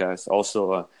the podcast.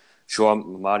 Also,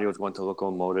 João Mario is going to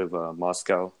Lokomotiv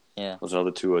Moscow. yeah. Those are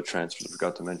the 2 transfers I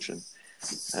forgot to mention.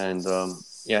 And,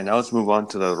 now let's move on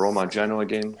to the Roma-Genoa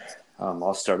game.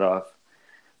 I'll start off.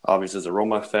 Obviously, as a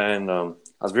Roma fan, I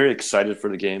was very excited for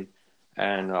the game.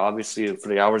 And obviously, for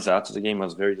the hours after the game, I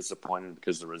was very disappointed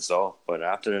because of the result. But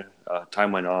after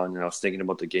time went on, I was thinking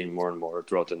about the game more and more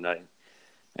throughout the night.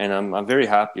 And I'm very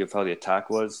happy with how the attack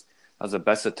was. It was the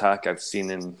best attack I've seen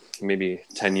in maybe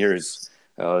 10 years.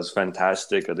 It was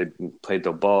fantastic. They played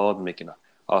the ball, making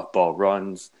off-ball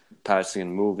runs, passing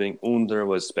and moving. Under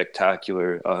was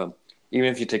spectacular. Even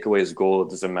if you take away his goal, it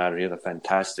doesn't matter. He had a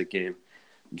fantastic game.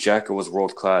 Dzeko was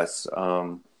world-class.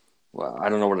 Well, I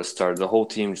don't know where to start. The whole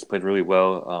team just played really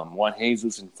well. Juan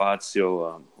Jesus and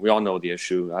Fazio, we all know the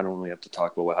issue. I don't really have to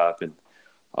talk about what happened.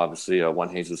 Obviously,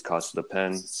 Juan Jesus cost the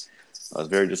pen. It was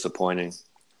very disappointing.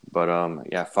 But,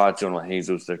 Fazio and Juan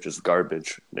Jesus, they're just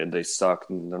garbage. They suck.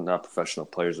 They're not professional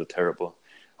players. They're terrible.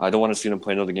 I don't want to see them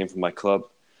play another game for my club.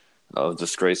 It was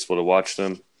disgraceful to watch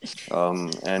them.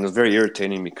 And it was very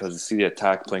irritating because you see the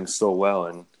attack playing so well,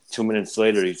 and 2 minutes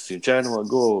later, you see Genoa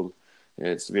goal.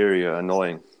 It's very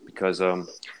annoying because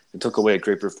it took away a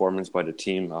great performance by the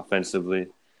team offensively.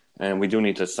 And we do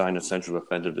need to sign a central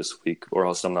defender this week, or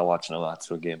else I'm not watching a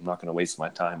Lazio game. I'm not going to waste my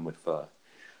time with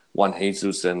Juan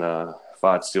Jesus and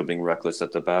Fazio being reckless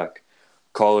at the back.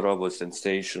 Kolarov was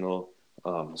sensational.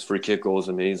 His free kick goal was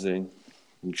amazing.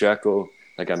 Dzeko,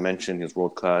 like I mentioned, he's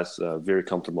world-class, very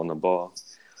comfortable on the ball.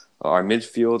 Our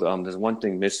midfield, there's one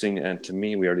thing missing, and to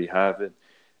me, we already have it.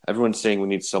 Everyone's saying we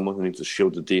need someone who needs to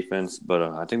shield the defense, but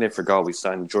I think they forgot we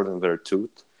signed Jordan Vertut.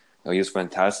 He was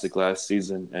fantastic last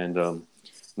season, and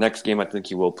next game I think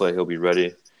he will play. He'll be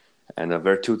ready. And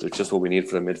Vertut is just what we need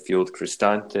for the midfield.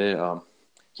 Cristante,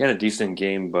 he had a decent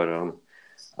game, but I'm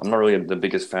not really the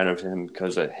biggest fan of him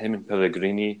because him and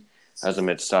Pellegrini, as a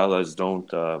Metsalas, don't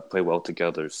play well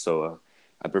together. So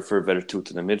I prefer Vertut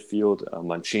in the midfield.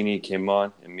 Mancini came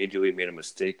on, immediately made a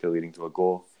mistake leading to a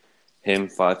goal. Him,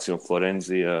 Fazio, and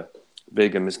Florenzi,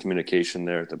 big miscommunication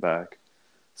there at the back.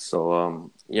 So,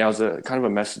 it was kind of a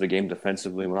mess of the game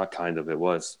defensively. Well, not kind of, it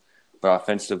was. But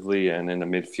offensively and in the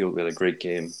midfield, we had a great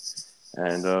game.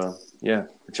 And,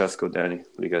 Francesco, Danny,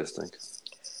 what do you guys think?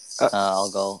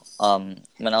 I'll go.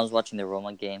 When I was watching the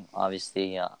Roma game,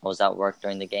 obviously I was at work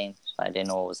during the game, so I didn't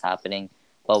know what was happening.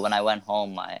 But when I went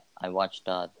home, I watched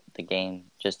the game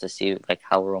just to see like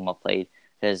how Roma played.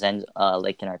 Because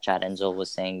like in our chat, Enzo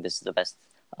was saying this is the best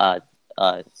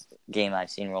game I've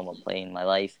seen Roma play in my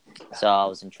life. So I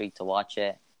was intrigued to watch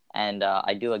it. And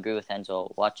I do agree with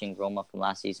Enzo. Watching Roma from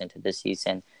last season to this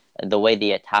season, the way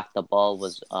they attacked the ball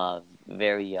was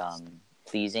very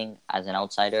pleasing as an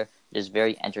outsider. Just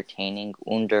very entertaining.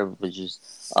 Under was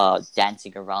just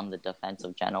dancing around the defense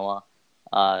of Genoa.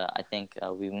 I think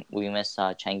we missed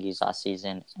Cengiz last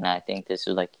season, and I think this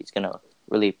is like he's gonna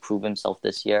really prove himself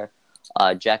this year.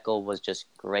 Dzeko was just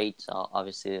great.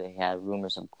 Obviously, he had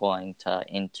rumors of going to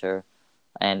Inter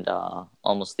and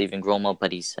almost leaving Roma,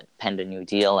 but he's penned a new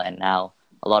deal, and now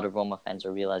a lot of Roma fans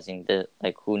are realizing that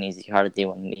like who needs Icardi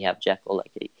when we have Dzeko?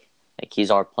 Like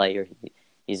he's our player,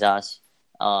 he's us.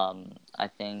 I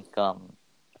think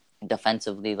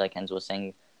defensively, like Enzo was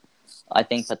saying, I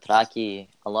think Petracchi.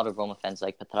 A lot of Roma fans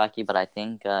like Petracchi, but I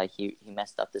think he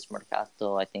messed up this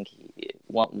mercato. I think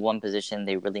one position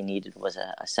they really needed was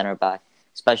a center back,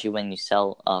 especially when you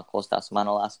sell Kostas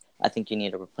Manolas. I think you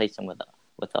need to replace him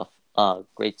with a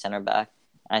great center back.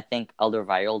 And I think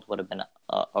Alderweireld would have been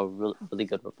a really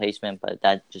good replacement, but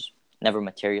that just never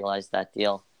materialized, that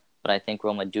deal. But I think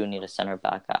Roma do need a center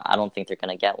back. I don't think they're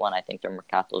going to get one. I think their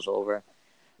mercato's over.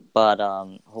 But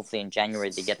hopefully in January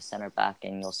they get a center back,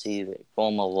 and you'll see that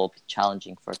Roma will be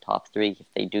challenging for top 3 if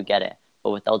they do get it.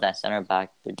 But without that center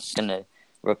back, they're just going to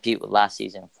repeat with last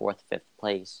season, 4th, 5th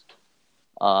place.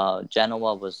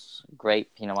 Genoa was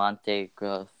great. Pinamonti,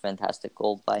 fantastic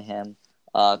goal by him.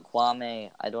 Kwame,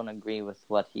 I don't agree with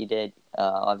what he did.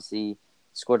 Obviously,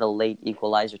 scored a late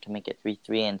equalizer to make it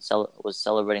 3-3 and was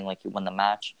celebrating like he won the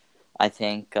match. I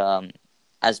think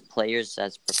as players,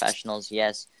 as professionals,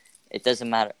 yes, it doesn't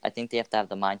matter. I think they have to have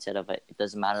the mindset of it. It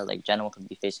doesn't matter. Like Genoa could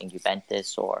be facing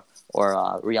Juventus or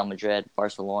Real Madrid,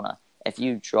 Barcelona. If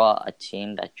you draw a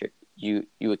team that you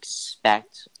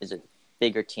expect is a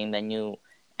bigger team than you,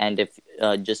 and if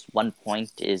just 1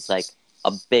 point is like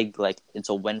a big, like it's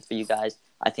a win for you guys,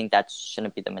 I think that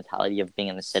shouldn't be the mentality of being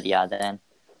in the Serie A then.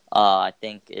 I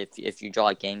think if you draw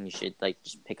a game, you should like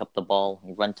just pick up the ball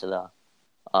and run to the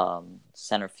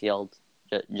center field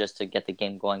just to get the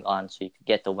game going on so you could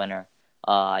get the winner.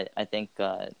 I think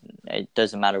it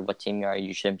doesn't matter what team you are,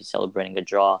 you shouldn't be celebrating a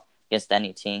draw against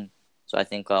any team. So I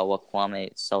think what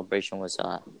Kwame's celebration was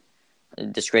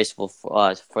disgraceful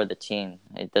for the team.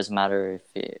 It doesn't matter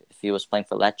if he was playing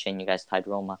for Lecce and you guys tied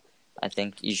Roma. I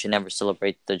think you should never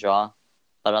celebrate the draw.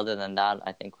 But other than that,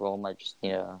 I think Roma just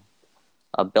need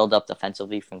a build up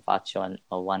defensively from Fazio and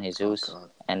Juan Jesus.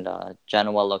 And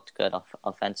Genoa looked good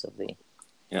offensively.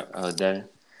 Yeah, Danny?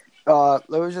 Let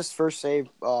me just first say,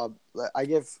 I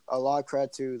give a lot of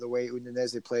credit to the way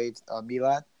Udinese played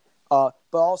Milan. But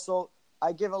also,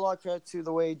 I give a lot of credit to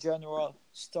the way Genoa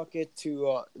stuck in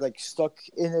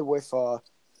it with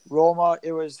Roma.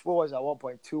 It was, what was that,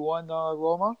 1.21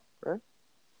 Roma, right?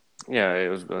 Yeah, it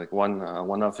was like 1-0,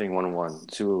 1-1,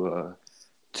 2-1,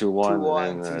 2-1,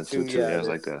 and then 2-2. 2-2. Yeah, it was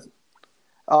like that.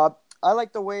 I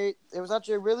like the way it was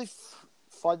actually a really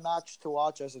fun match to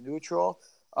watch as a neutral.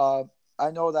 I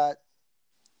know that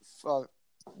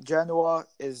Genoa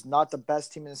is not the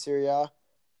best team in Serie A,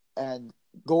 and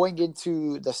going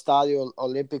into the Stadio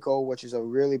Olimpico, which is a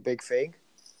really big thing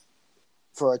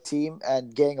for a team,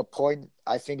 and getting a point,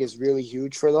 I think is really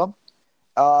huge for them.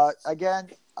 Again,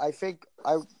 I think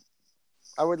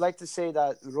I would like to say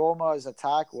that Roma's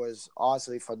attack was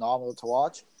honestly phenomenal to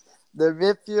watch. The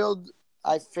midfield,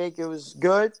 I think it was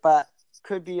good, but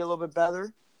could be a little bit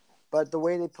better. But the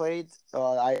way they played,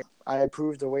 I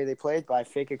approved the way they played, but I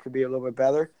think it could be a little bit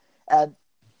better. And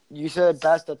you said it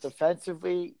best that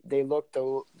defensively they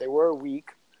were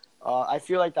weak. I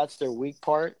feel like that's their weak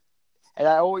part, and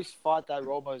I always thought that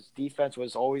Roma's defense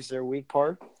was always their weak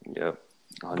part. Yep,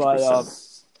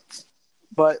 100%.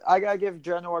 But I gotta give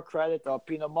Genoa credit.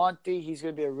 Pinamonti, he's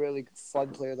gonna be a really fun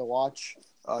player to watch.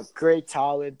 Great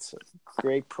talent,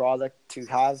 great product to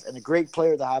have, and a great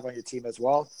player to have on your team as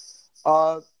well.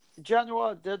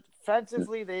 Genoa,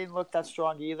 defensively, they didn't look that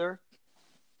strong either.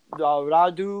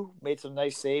 Radu made some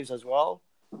nice saves as well.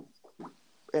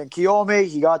 And Kiyome,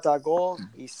 he got that goal.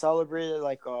 He celebrated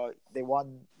like they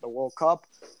won the World Cup.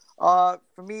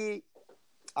 For me,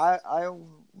 I don't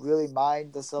really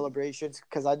mind the celebrations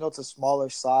because I know it's a smaller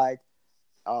side.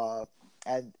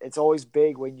 And it's always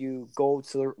big when you go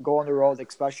on the road,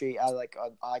 especially at like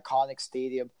an iconic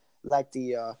stadium like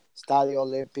the Stadio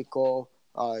Olimpico,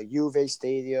 Juve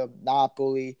Stadium,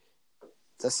 Napoli,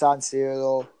 the San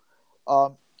Siro.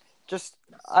 Just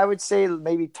I would say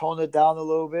maybe tone it down a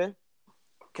little bit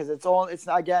because it's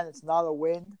not a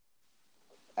win,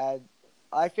 and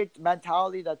I think the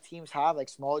mentality that teams have, like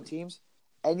smaller teams,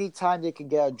 anytime they can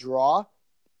get a draw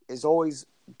is always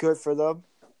good for them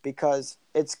because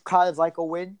it's kind of like a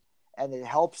win and it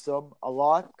helps them a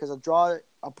lot because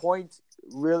a point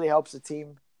really helps the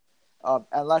team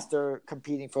unless they're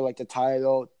competing for like the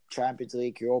title, Champions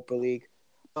League, Europa League.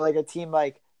 like a team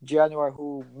like Genoa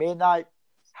who may not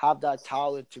have that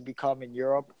talent to become in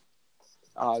Europe,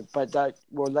 but that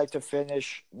would like to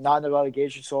finish not in the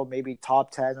relegation, so maybe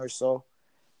top 10 or so.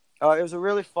 It was a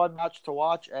really fun match to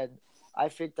watch, and I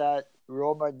think that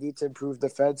Roma need to improve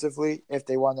defensively if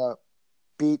they want to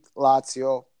beat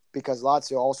Lazio, because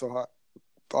Lazio also,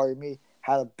 pardon me,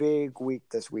 had a big week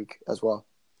this week as well.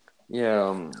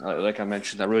 Yeah, like I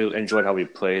mentioned, I really enjoyed how we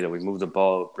played and we moved the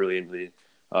ball brilliantly.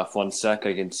 Fonseca,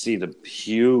 I can see the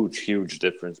huge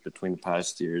difference between the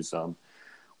past years.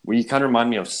 We kind of remind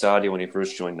me of Sadio when he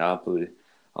first joined Napoli.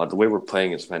 The way we're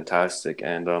playing is fantastic,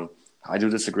 and I do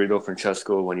disagree though,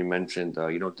 Francesco, when you mentioned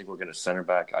you don't think we're going to center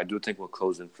back. I do think we'll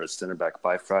close in for a center back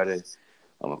by Friday.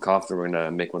 I'm confident we're going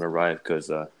to make one arrive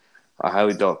because I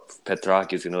highly doubt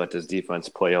Petraki is going to let this defense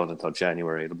play out until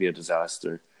January. It'll be a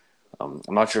disaster. I'm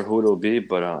not sure who it'll be,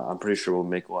 but I'm pretty sure we'll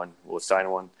make one. We'll sign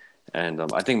one. And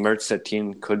I think Mertz's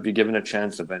team could be given a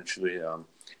chance eventually.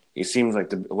 He seems like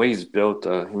the way he's built, he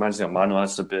reminds me of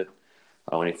Manolas a bit.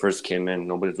 When he first came in,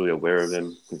 nobody's really aware of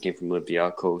him. He came from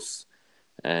Olympiacos.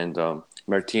 And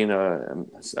Martina,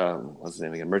 what's his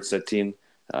name again? Mertz's team.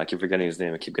 I keep forgetting his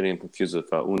name. I keep getting him confused with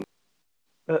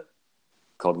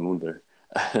called Munder.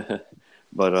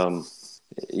 But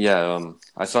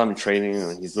I saw him training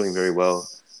and he's doing very well.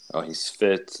 He's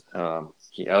fit. I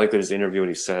liked his interview when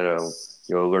he said,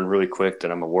 you'll learn really quick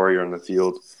that I'm a warrior on the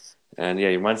field. And yeah,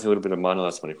 he reminds me a little bit of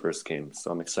Manolas when he first came.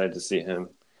 So I'm excited to see him.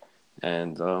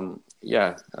 And I'm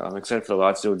excited for the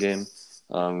Lazio game.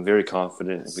 I'm very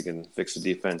confident if we can fix the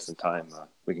defense in time,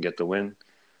 we can get the win.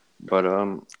 But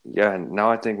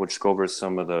now I think we'll just go over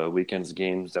some of the weekend's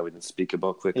games that we didn't speak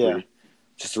about quickly. Yeah.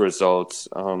 Just the results.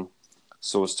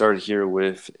 So we'll start here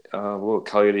with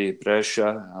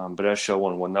Cagliari-Brescia. Brescia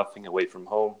won 1-0 away from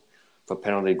home. For a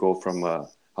penalty goal from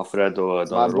Alfredo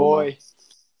Donnarumma. My boy.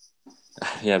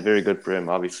 Yeah, very good for him.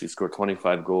 Obviously, he scored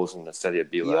 25 goals in the Serie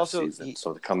B last season.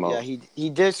 So to come out. Yeah, he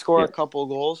did score a couple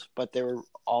goals, but they were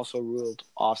also ruled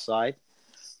offside.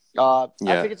 I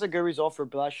think it's a good result for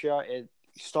Brescia. It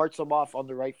starts them off on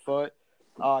the right foot.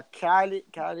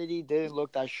 Cagliari didn't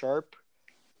look that sharp,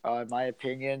 in my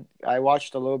opinion. I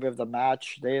watched a little bit of the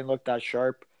match. They didn't look that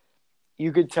sharp.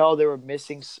 You could tell they were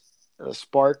missing a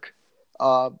spark.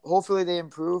 Hopefully they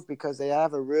improve because they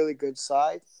have a really good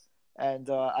side. And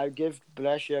I give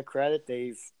Brescia credit.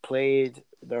 They've played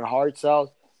their hearts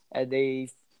out, and they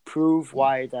prove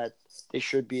why that they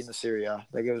should be in the Serie A.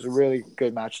 Like, it was a really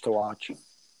good match to watch.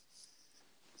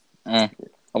 I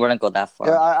wouldn't go that far.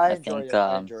 Yeah, I enjoyed it.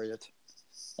 I enjoyed it.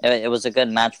 It was a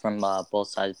good match from both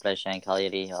sides, Brescia and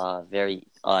Cagliari.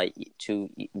 Two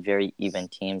very even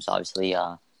teams. Obviously,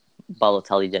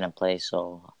 Balotelli didn't play,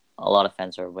 so a lot of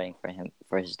fans are waiting for him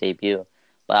for his debut.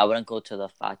 But I wouldn't go to the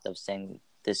fact of saying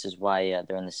this is why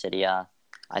they're in the Serie A.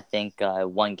 I think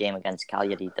one game against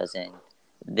Cagliari doesn't.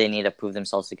 They need to prove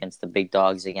themselves against the big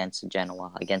dogs, against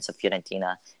Genoa, against the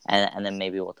Fiorentina, and then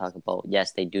maybe we'll talk about,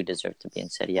 yes, they do deserve to be in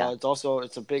Serie A.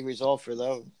 It's a big result for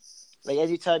them. Like,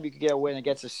 anytime you could get a win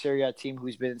against a Serie A team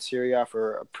who's been in Serie A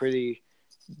for a pretty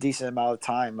decent amount of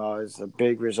time is a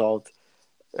big result.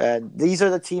 And these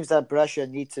are the teams that Brescia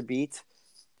need to beat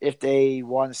if they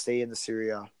want to stay in the Serie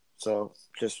A. So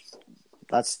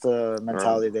that's the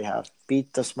mentality they have.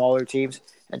 Beat the smaller teams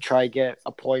and try to get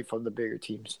a point from the bigger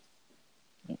teams.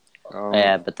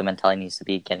 But the mentality needs to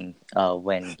be getting a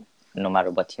win no matter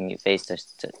what team you face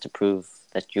to prove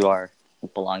that you are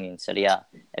belonging in Serie A.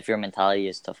 If your mentality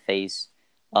is to face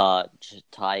to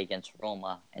tie against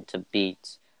Roma and to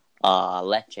beat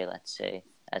Lecce, let's say,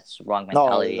 that's wrong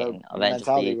mentality. No, and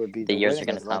eventually would be the years are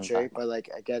going to come back. But like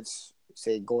against,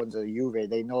 say, going to Juve,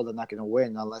 they know they're not going to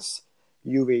win unless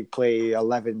Juve play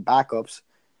 11 backups.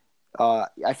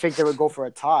 I think they would go for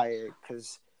a tie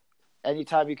because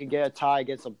anytime you can get a tie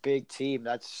against a big team,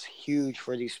 that's huge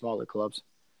for these smaller clubs.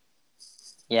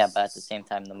 Yeah, but at the same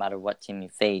time, no matter what team you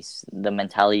face, the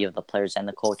mentality of the players and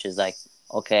the coach is like,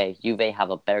 okay, Juve have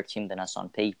a better team than us on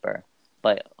paper,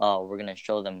 but we're going to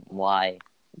show them why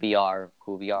we are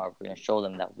who we are. We're going to show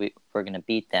them that we're going to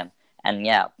beat them. And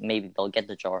yeah, maybe they'll get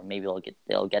the draw, or maybe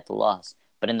they'll get the loss.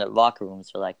 But in the locker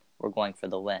rooms, they're like, we're going for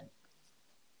the win.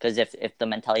 Because if the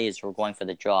mentality is we're going for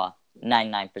the draw,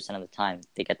 99% of the time,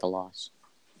 they get the loss.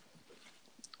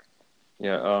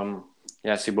 Yeah,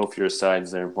 I see both your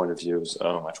sides there and point of views. I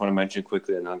just want to mention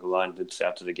quickly that Nangolan did say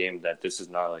after the game that this is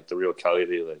not like the real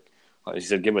Cagliari. Like he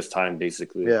said, give us time,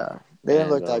 basically. Yeah, they didn't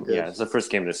look that good. Yeah, it's the first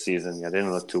game of the season. Yeah, they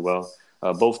didn't look too well.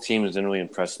 Both teams didn't really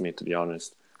impress me, to be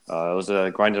honest. It was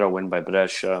a grinded-out win by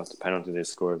Brescia, the penalty they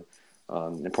scored.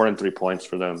 Important 3 points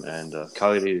for them, and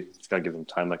Cagliari just got to give them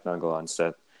time, like Nangolan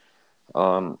said.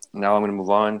 Now I'm going to move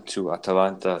on to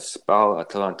Atalanta.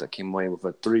 Spal-Atalanta came away with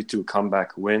a 3-2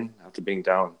 comeback win after being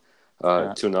down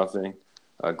 2-0.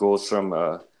 Goals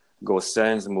from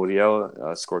Gosens and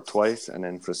Muriel scored twice, and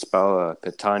then for Spal,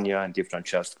 Petagna and Di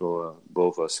Francesco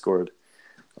both scored.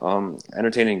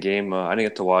 Entertaining game. I didn't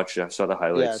get to watch it. I saw the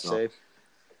highlights. Yeah, same.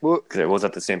 Well, because it was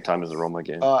at the same time as the Roma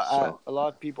game. A lot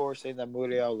of people were saying that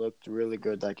Muriel looked really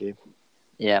good that game.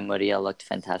 Yeah, Muriel looked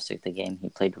fantastic the game. He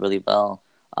played really well.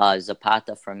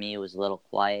 Zapata, for me, was a little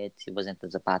quiet. He wasn't the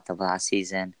Zapata of last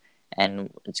season.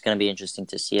 And it's going to be interesting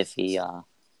to see if he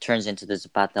turns into the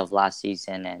Zapata of last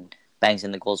season and bangs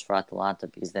in the goals for Atalanta,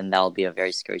 because then that will be a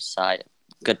very scary side.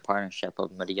 Good partnership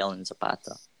of Muriel and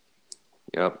Zapata.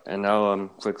 Yep. And now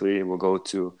quickly we'll go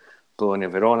to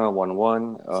Bologna-Verona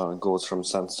 1-1. Goals from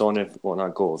Sansone. Well,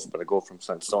 not goals, but a goal from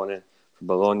Sansone from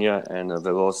Bologna and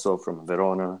Veloso from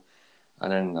Verona.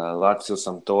 And then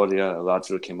Lazio-Sampdoria.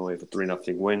 Lazio came away with a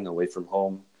 3-0 win away from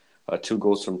home. 2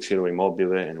 goals from Ciro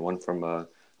Immobile and 1 from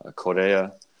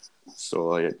Correa.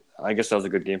 So I guess that was a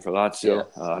good game for Lazio.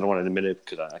 Yeah. I don't want to admit it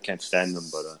because I can't stand them,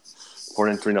 but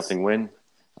important 3-0 win.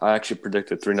 I actually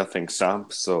predicted 3-0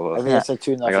 Samp, so I think it's a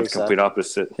 2-0. I got the complete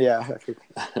opposite. Yeah.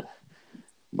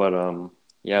 But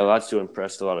Lazio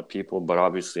impressed a lot of people, but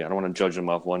obviously I don't want to judge them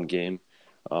off one game.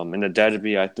 In the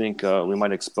derby, I think we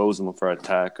might expose them for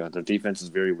attack. The defense is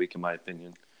very weak, in my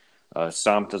opinion.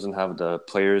 Samp doesn't have the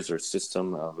players or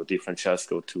system of Di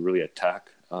Francesco to really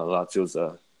attack Lazio's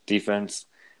defense.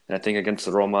 And I think against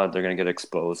Roma, they're going to get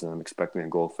exposed, and I'm expecting a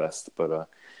goal fest. But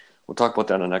we'll talk about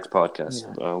that in the next podcast.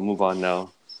 Yeah. We'll move on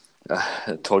now.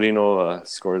 Torino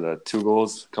scored 2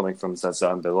 goals coming from Zaza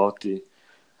and Belotti.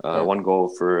 1 goal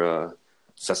for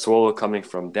Sassuolo coming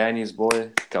from Danny's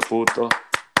boy, Caputo.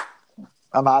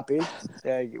 I'm happy.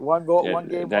 Yeah, 1 goal, 1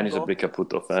 game, Danny's 1 goal. A big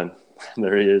Caputo fan.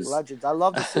 There he is. Legends. I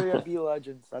love the Serie B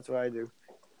legends. That's what I do.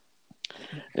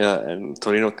 Yeah, and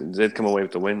Torino did come away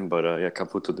with the win, but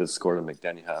Caputo did score to make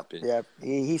Danny happy. Yeah,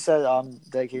 he said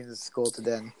dedicating this goal to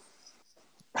Danny.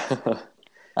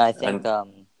 I think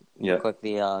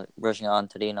quickly rushing on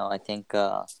Torino, I think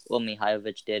what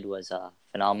Mihajlovic did was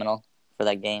phenomenal for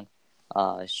that game.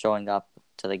 Showing up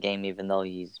to the game even though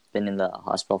he's been in the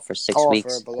hospital for 6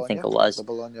 weeks. I think it was. The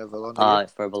Bologna.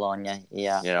 For Bologna,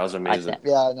 yeah. Yeah, that was amazing.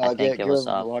 I think it was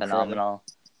phenomenal.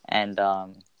 And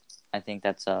I think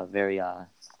that's a very a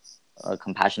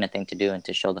compassionate thing to do, and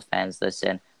to show the fans,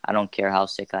 listen, I don't care how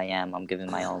sick I am, I'm giving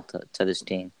my all to this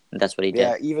team. And that's what he did.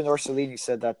 Yeah, even Orsolini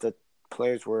said that the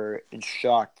players were in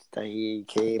shock that he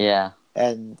came. Yeah.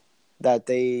 And that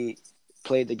they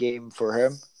played the game for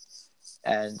him.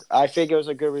 And I think it was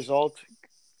a good result.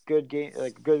 Good game,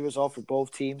 good result for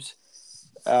both teams.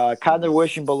 Kind of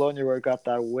wishing Bologna would have got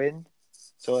that win.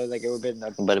 So it would have been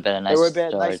a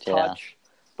nice touch.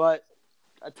 But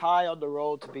a tie on the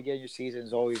road to begin your season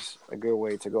is always a good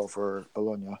way to go for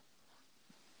Bologna.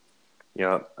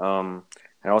 Yeah.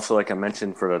 And also, like I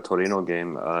mentioned for the Torino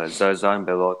game, Zaza and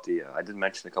Belotti, I did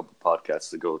mention a couple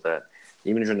podcasts ago that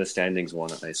even during the standings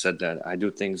one, I said that I do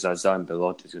think Zaza and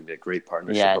Belotti is going to be a great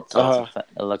partnership up top.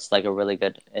 It looks like a really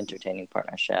good, entertaining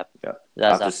partnership. Yeah.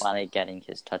 Zaza finally getting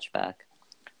his touch back.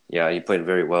 Yeah, he played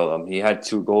very well. He had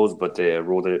 2 goals, but they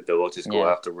ruled it Belotti's goal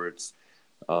afterwards.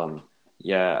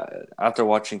 After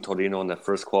watching Torino in the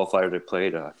first qualifier they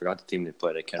played, I forgot the team they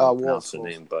played. I can't pronounce the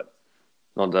name, but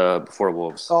before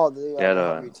Wolves. Oh, the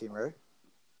Hungary team, right?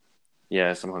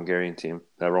 Yeah, some Hungarian team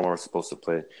that Roma was supposed to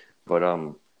play. But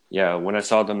when I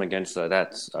saw them against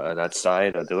that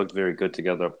side, they looked very good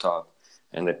together up top,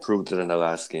 and they proved it in the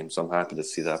last game. So I'm happy to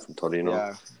see that from Torino.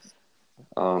 Yeah,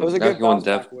 it was a good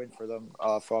bounce-back win for them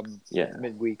from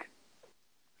midweek.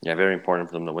 Yeah, very important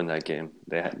for them to win that game.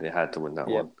 They had to win that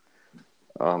one.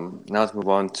 Now let's move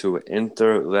on to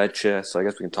Inter-Lecce. So I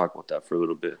guess we can talk about that for a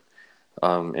little bit.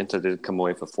 Inter did come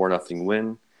away with a 4-0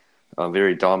 win.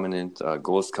 Very dominant.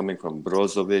 Goals coming from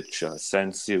Brozovic,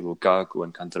 Sensi, Lukaku,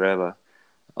 and Candreva.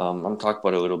 I'm going to talk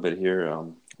about it a little bit here.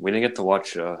 We didn't get to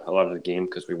watch a lot of the game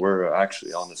because we were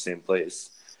actually on the same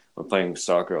place. We're playing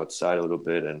soccer outside a little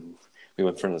bit, and we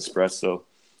went for an espresso.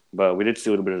 But we did see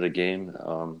a little bit of the game.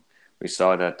 We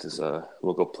saw that there's a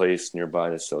local place nearby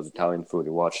that sells Italian food.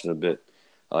 We watched it a bit.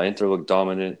 Inter looked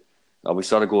dominant. We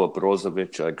saw the goal of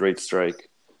Brozovic, a great strike.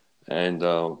 And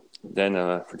then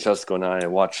Francesco and I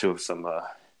watched some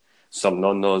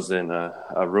nonnos in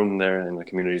a room there in the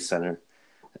community center.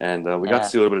 And we got to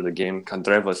see a little bit of the game.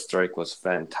 Candreva's strike was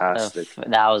fantastic.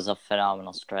 That was a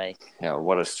phenomenal strike. Yeah,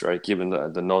 what a strike. Even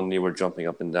the nonni were jumping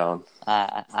up and down.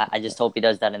 I just hope he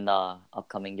does that in the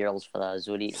upcoming Euros for the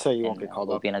Azzurri. So you won't get called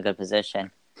up. We'll be in a good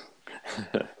position.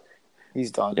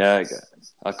 He's done. Yeah,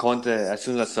 Conte, as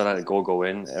soon as I saw that goal go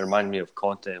in, it reminded me of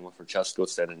Conte and what Francesco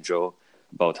said and Joe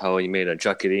about how he made a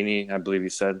Giaccherini, I believe he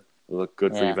said, look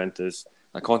good for Yeah. Juventus.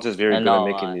 Conte is very And good at no,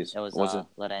 making these. it was Was it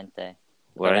Llorente.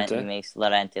 He Lorente? makes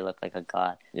Llorente look like a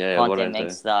god. Yeah, Conte Lorente.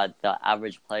 makes the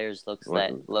average players look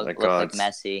like gods.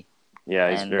 Messi, Yeah,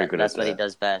 he's and very good that's at what he that.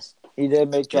 does best. He did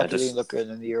make Yeah, Jacqueline look good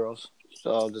in the Euros,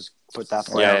 so I'll just put that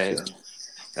part out yeah, there.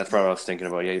 that's probably what I was thinking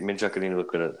about. Yeah, he made Giaccherini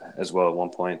look good as well at one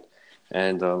point.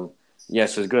 And yeah,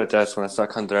 so he's good at that. So when I saw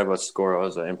Candreva score, I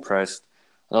was impressed.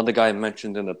 Another guy I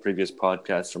mentioned in the previous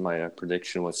podcast for my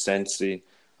prediction was Sensi.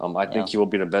 I think he will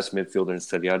be the best midfielder in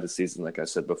Serie A this season, like I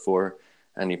said before.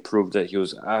 And he proved that he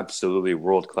was absolutely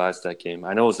world class that game.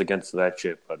 I know it was against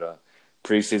Lecce, but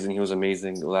preseason he was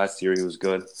amazing. Last year he was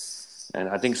good. And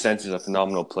I think Sensi is a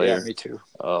phenomenal player. Yeah, me too.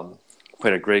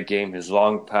 Played a great game. His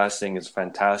long passing is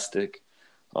fantastic.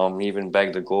 He even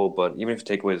bagged the goal, but even if you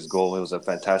take away his goal, it was a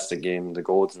fantastic game. The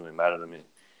goal doesn't really matter to me.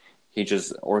 He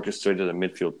just orchestrated the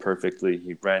midfield perfectly.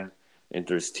 He ran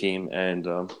Inter's team, and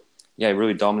yeah, he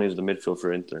really dominated the midfield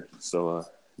for Inter. So,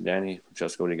 Danny,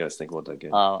 Francesco, what do you guys think about that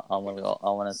game? I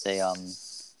want to say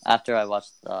after I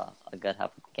watched a good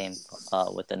half of the game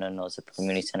with the Nunos at the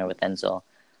community center with Enzo,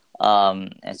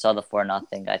 and saw the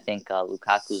 4-0. I think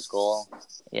Lukaku's goal,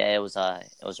 yeah, it was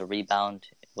a rebound.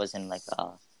 It wasn't like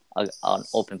an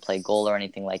open play goal or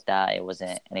anything like that. It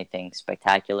wasn't anything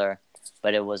spectacular,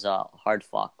 but it was a hard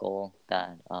fought goal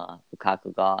that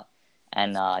Lukaku got.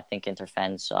 And I think Inter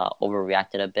fans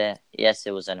overreacted a bit. Yes,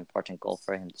 it was an important goal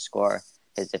for him to score,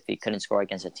 because if he couldn't score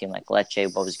against a team like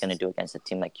Lecce, what was he going to do against a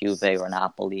team like Juve or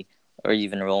Napoli or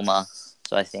even Roma?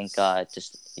 So I think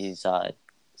he's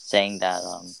saying that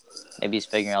maybe he's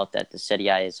figuring out that the Serie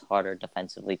A is harder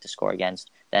defensively to score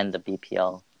against than the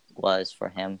BPL was for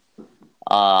him.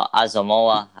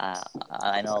 Asamoah,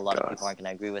 I know a lot of people aren't going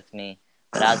to agree with me,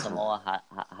 but Asamoah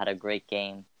had a great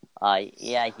game.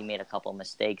 Yeah, he made a couple of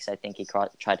mistakes. I think he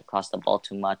tried to cross the ball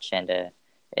too much, and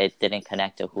it didn't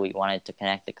connect to who he wanted to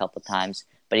connect a couple of times.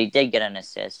 But he did get an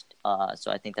assist,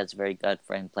 so I think that's very good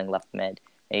for him playing left mid.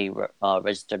 He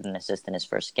registered an assist in his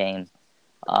first game.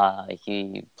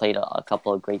 He played a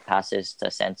couple of great passes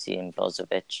to Sensi and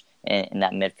Brozovic in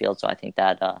that midfield, so I think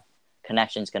that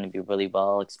connection is going to be really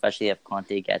well, especially if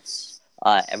Conte gets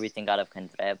everything out of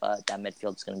Candreva. That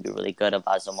midfield is going to be really good of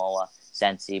Asamoah,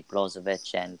 Sensi,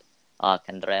 Brozovic, and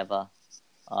Candreva.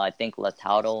 I think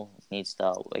Lautaro needs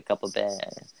to wake up a bit.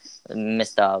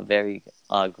 Missed a very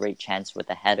great chance with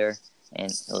a header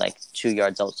and like 2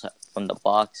 yards out from the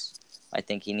box. I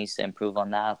think he needs to improve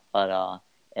on that. But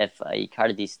if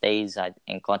Icardi stays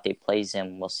and Conte plays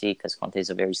him, we'll see, because Conte is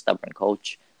a very stubborn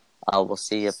coach. We'll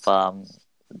see if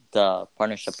the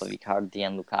partnership of Icardi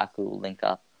and Lukaku link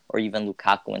up, or even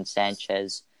Lukaku and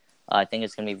Sanchez. I think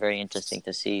it's going to be very interesting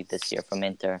to see this year from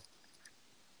Inter.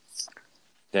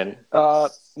 Danny?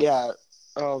 Yeah.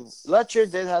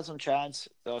 Lecce did have some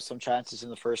chances in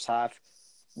the first half.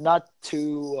 Not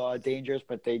too dangerous,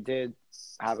 but they did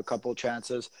have a couple of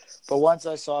chances. But once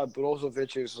I saw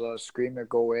Brozovic's screamer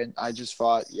go in, I just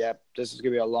thought, yep, this is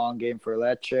going to be a long game for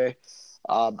Lecce.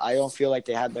 I don't feel like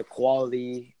they had the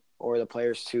quality or the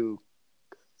players to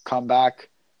come back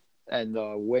and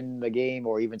win the game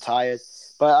or even tie it.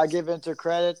 But I give Inter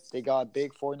credit. They got a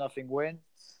big 4-0 win.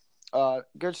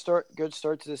 Good start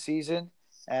to the season.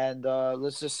 And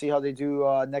let's just see how they do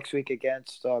next week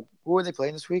against who are they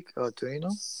playing this week? Torino?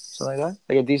 Something like that?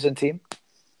 Like a decent team?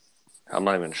 I'm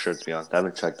not even sure, to be honest. I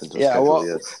haven't checked into the Yeah, schedule well,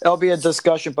 yet. it'll be a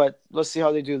discussion, but let's see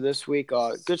how they do this week.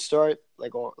 Good start,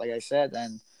 like I said,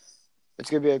 and it's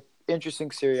going to be an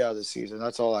interesting Serie A this season.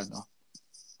 That's all I know.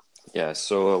 Yeah,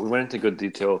 so we went into good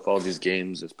detail with all these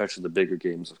games, especially the bigger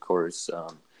games, of course.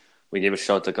 We gave a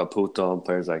shout to Caputo and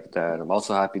players like that. I'm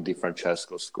also happy Di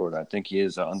Francesco scored. I think he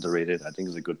is underrated. I think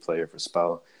he's a good player for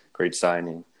Spal. Great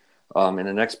signing. In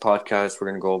the next podcast, we're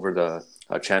going to go over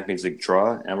the Champions League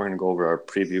draw, and we're going to go over our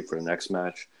preview for the next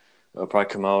match. It'll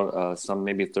probably come out some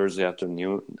maybe Thursday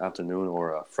afternoon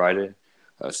or Friday,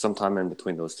 sometime in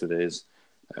between those 2 days.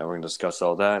 We're going to discuss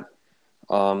all that.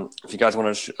 If you guys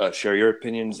want to share your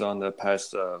opinions on the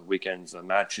past weekend's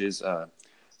matches,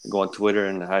 go on Twitter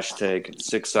and hashtag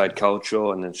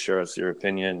 #SixSideCalcio and then share us your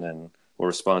opinion, and we'll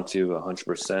respond to you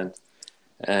 100%.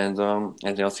 And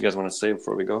anything else you guys want to say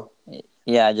before we go?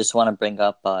 Yeah, I just want to bring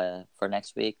up for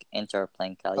next week, Inter are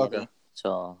playing Cagliari. Okay.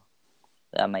 So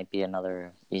that might be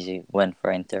another easy win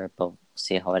for Inter, but we'll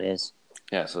see how it is.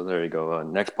 Yeah, so there you go.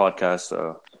 Next podcast,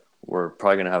 we're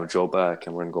probably going to have Joe back,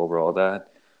 and we're going to go over all that.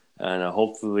 And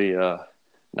hopefully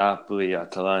Napoli,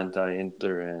 Atalanta,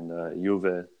 Inter, and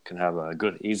Juve can have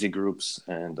good, easy groups.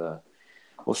 And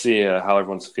we'll see how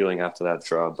everyone's feeling after that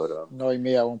draw. But Knowing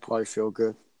me, I won't probably feel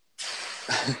good.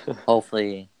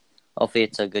 Hopefully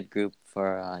it's a good group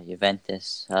for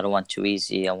Juventus. I don't want too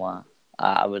easy.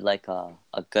 I would like a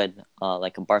good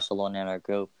like a Barcelona in our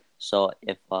group. So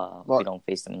if we don't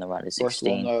face them in the round of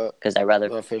 16, because I'd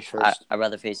rather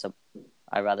face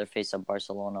a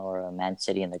Barcelona or a Man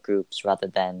City in the groups rather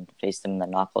than face them in the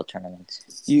knockout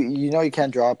tournaments. You know you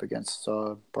can't draw up against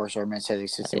Barca or Man City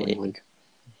in the league.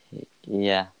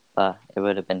 Yeah, but it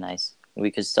would have been nice.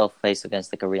 We could still face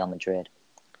against like a Real Madrid.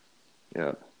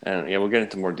 Yeah, and we'll get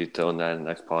into more detail on that in the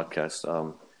next podcast.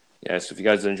 So if you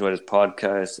guys enjoyed this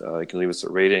podcast, you can leave us a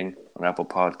rating on Apple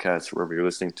Podcasts, wherever you're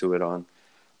listening to it on.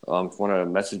 If you want to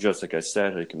message us, like I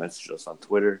said, you can message us on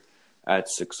Twitter at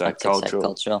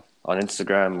SixSideCultural. On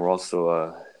Instagram, we're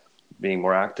also being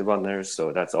more active on there,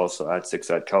 so that's also at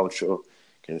SixSideCultural. You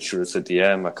can shoot us a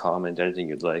DM, a comment, anything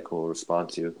you'd like, we'll respond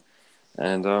to you.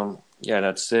 And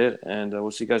that's it, and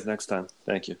we'll see you guys next time.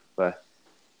 Thank you. Bye.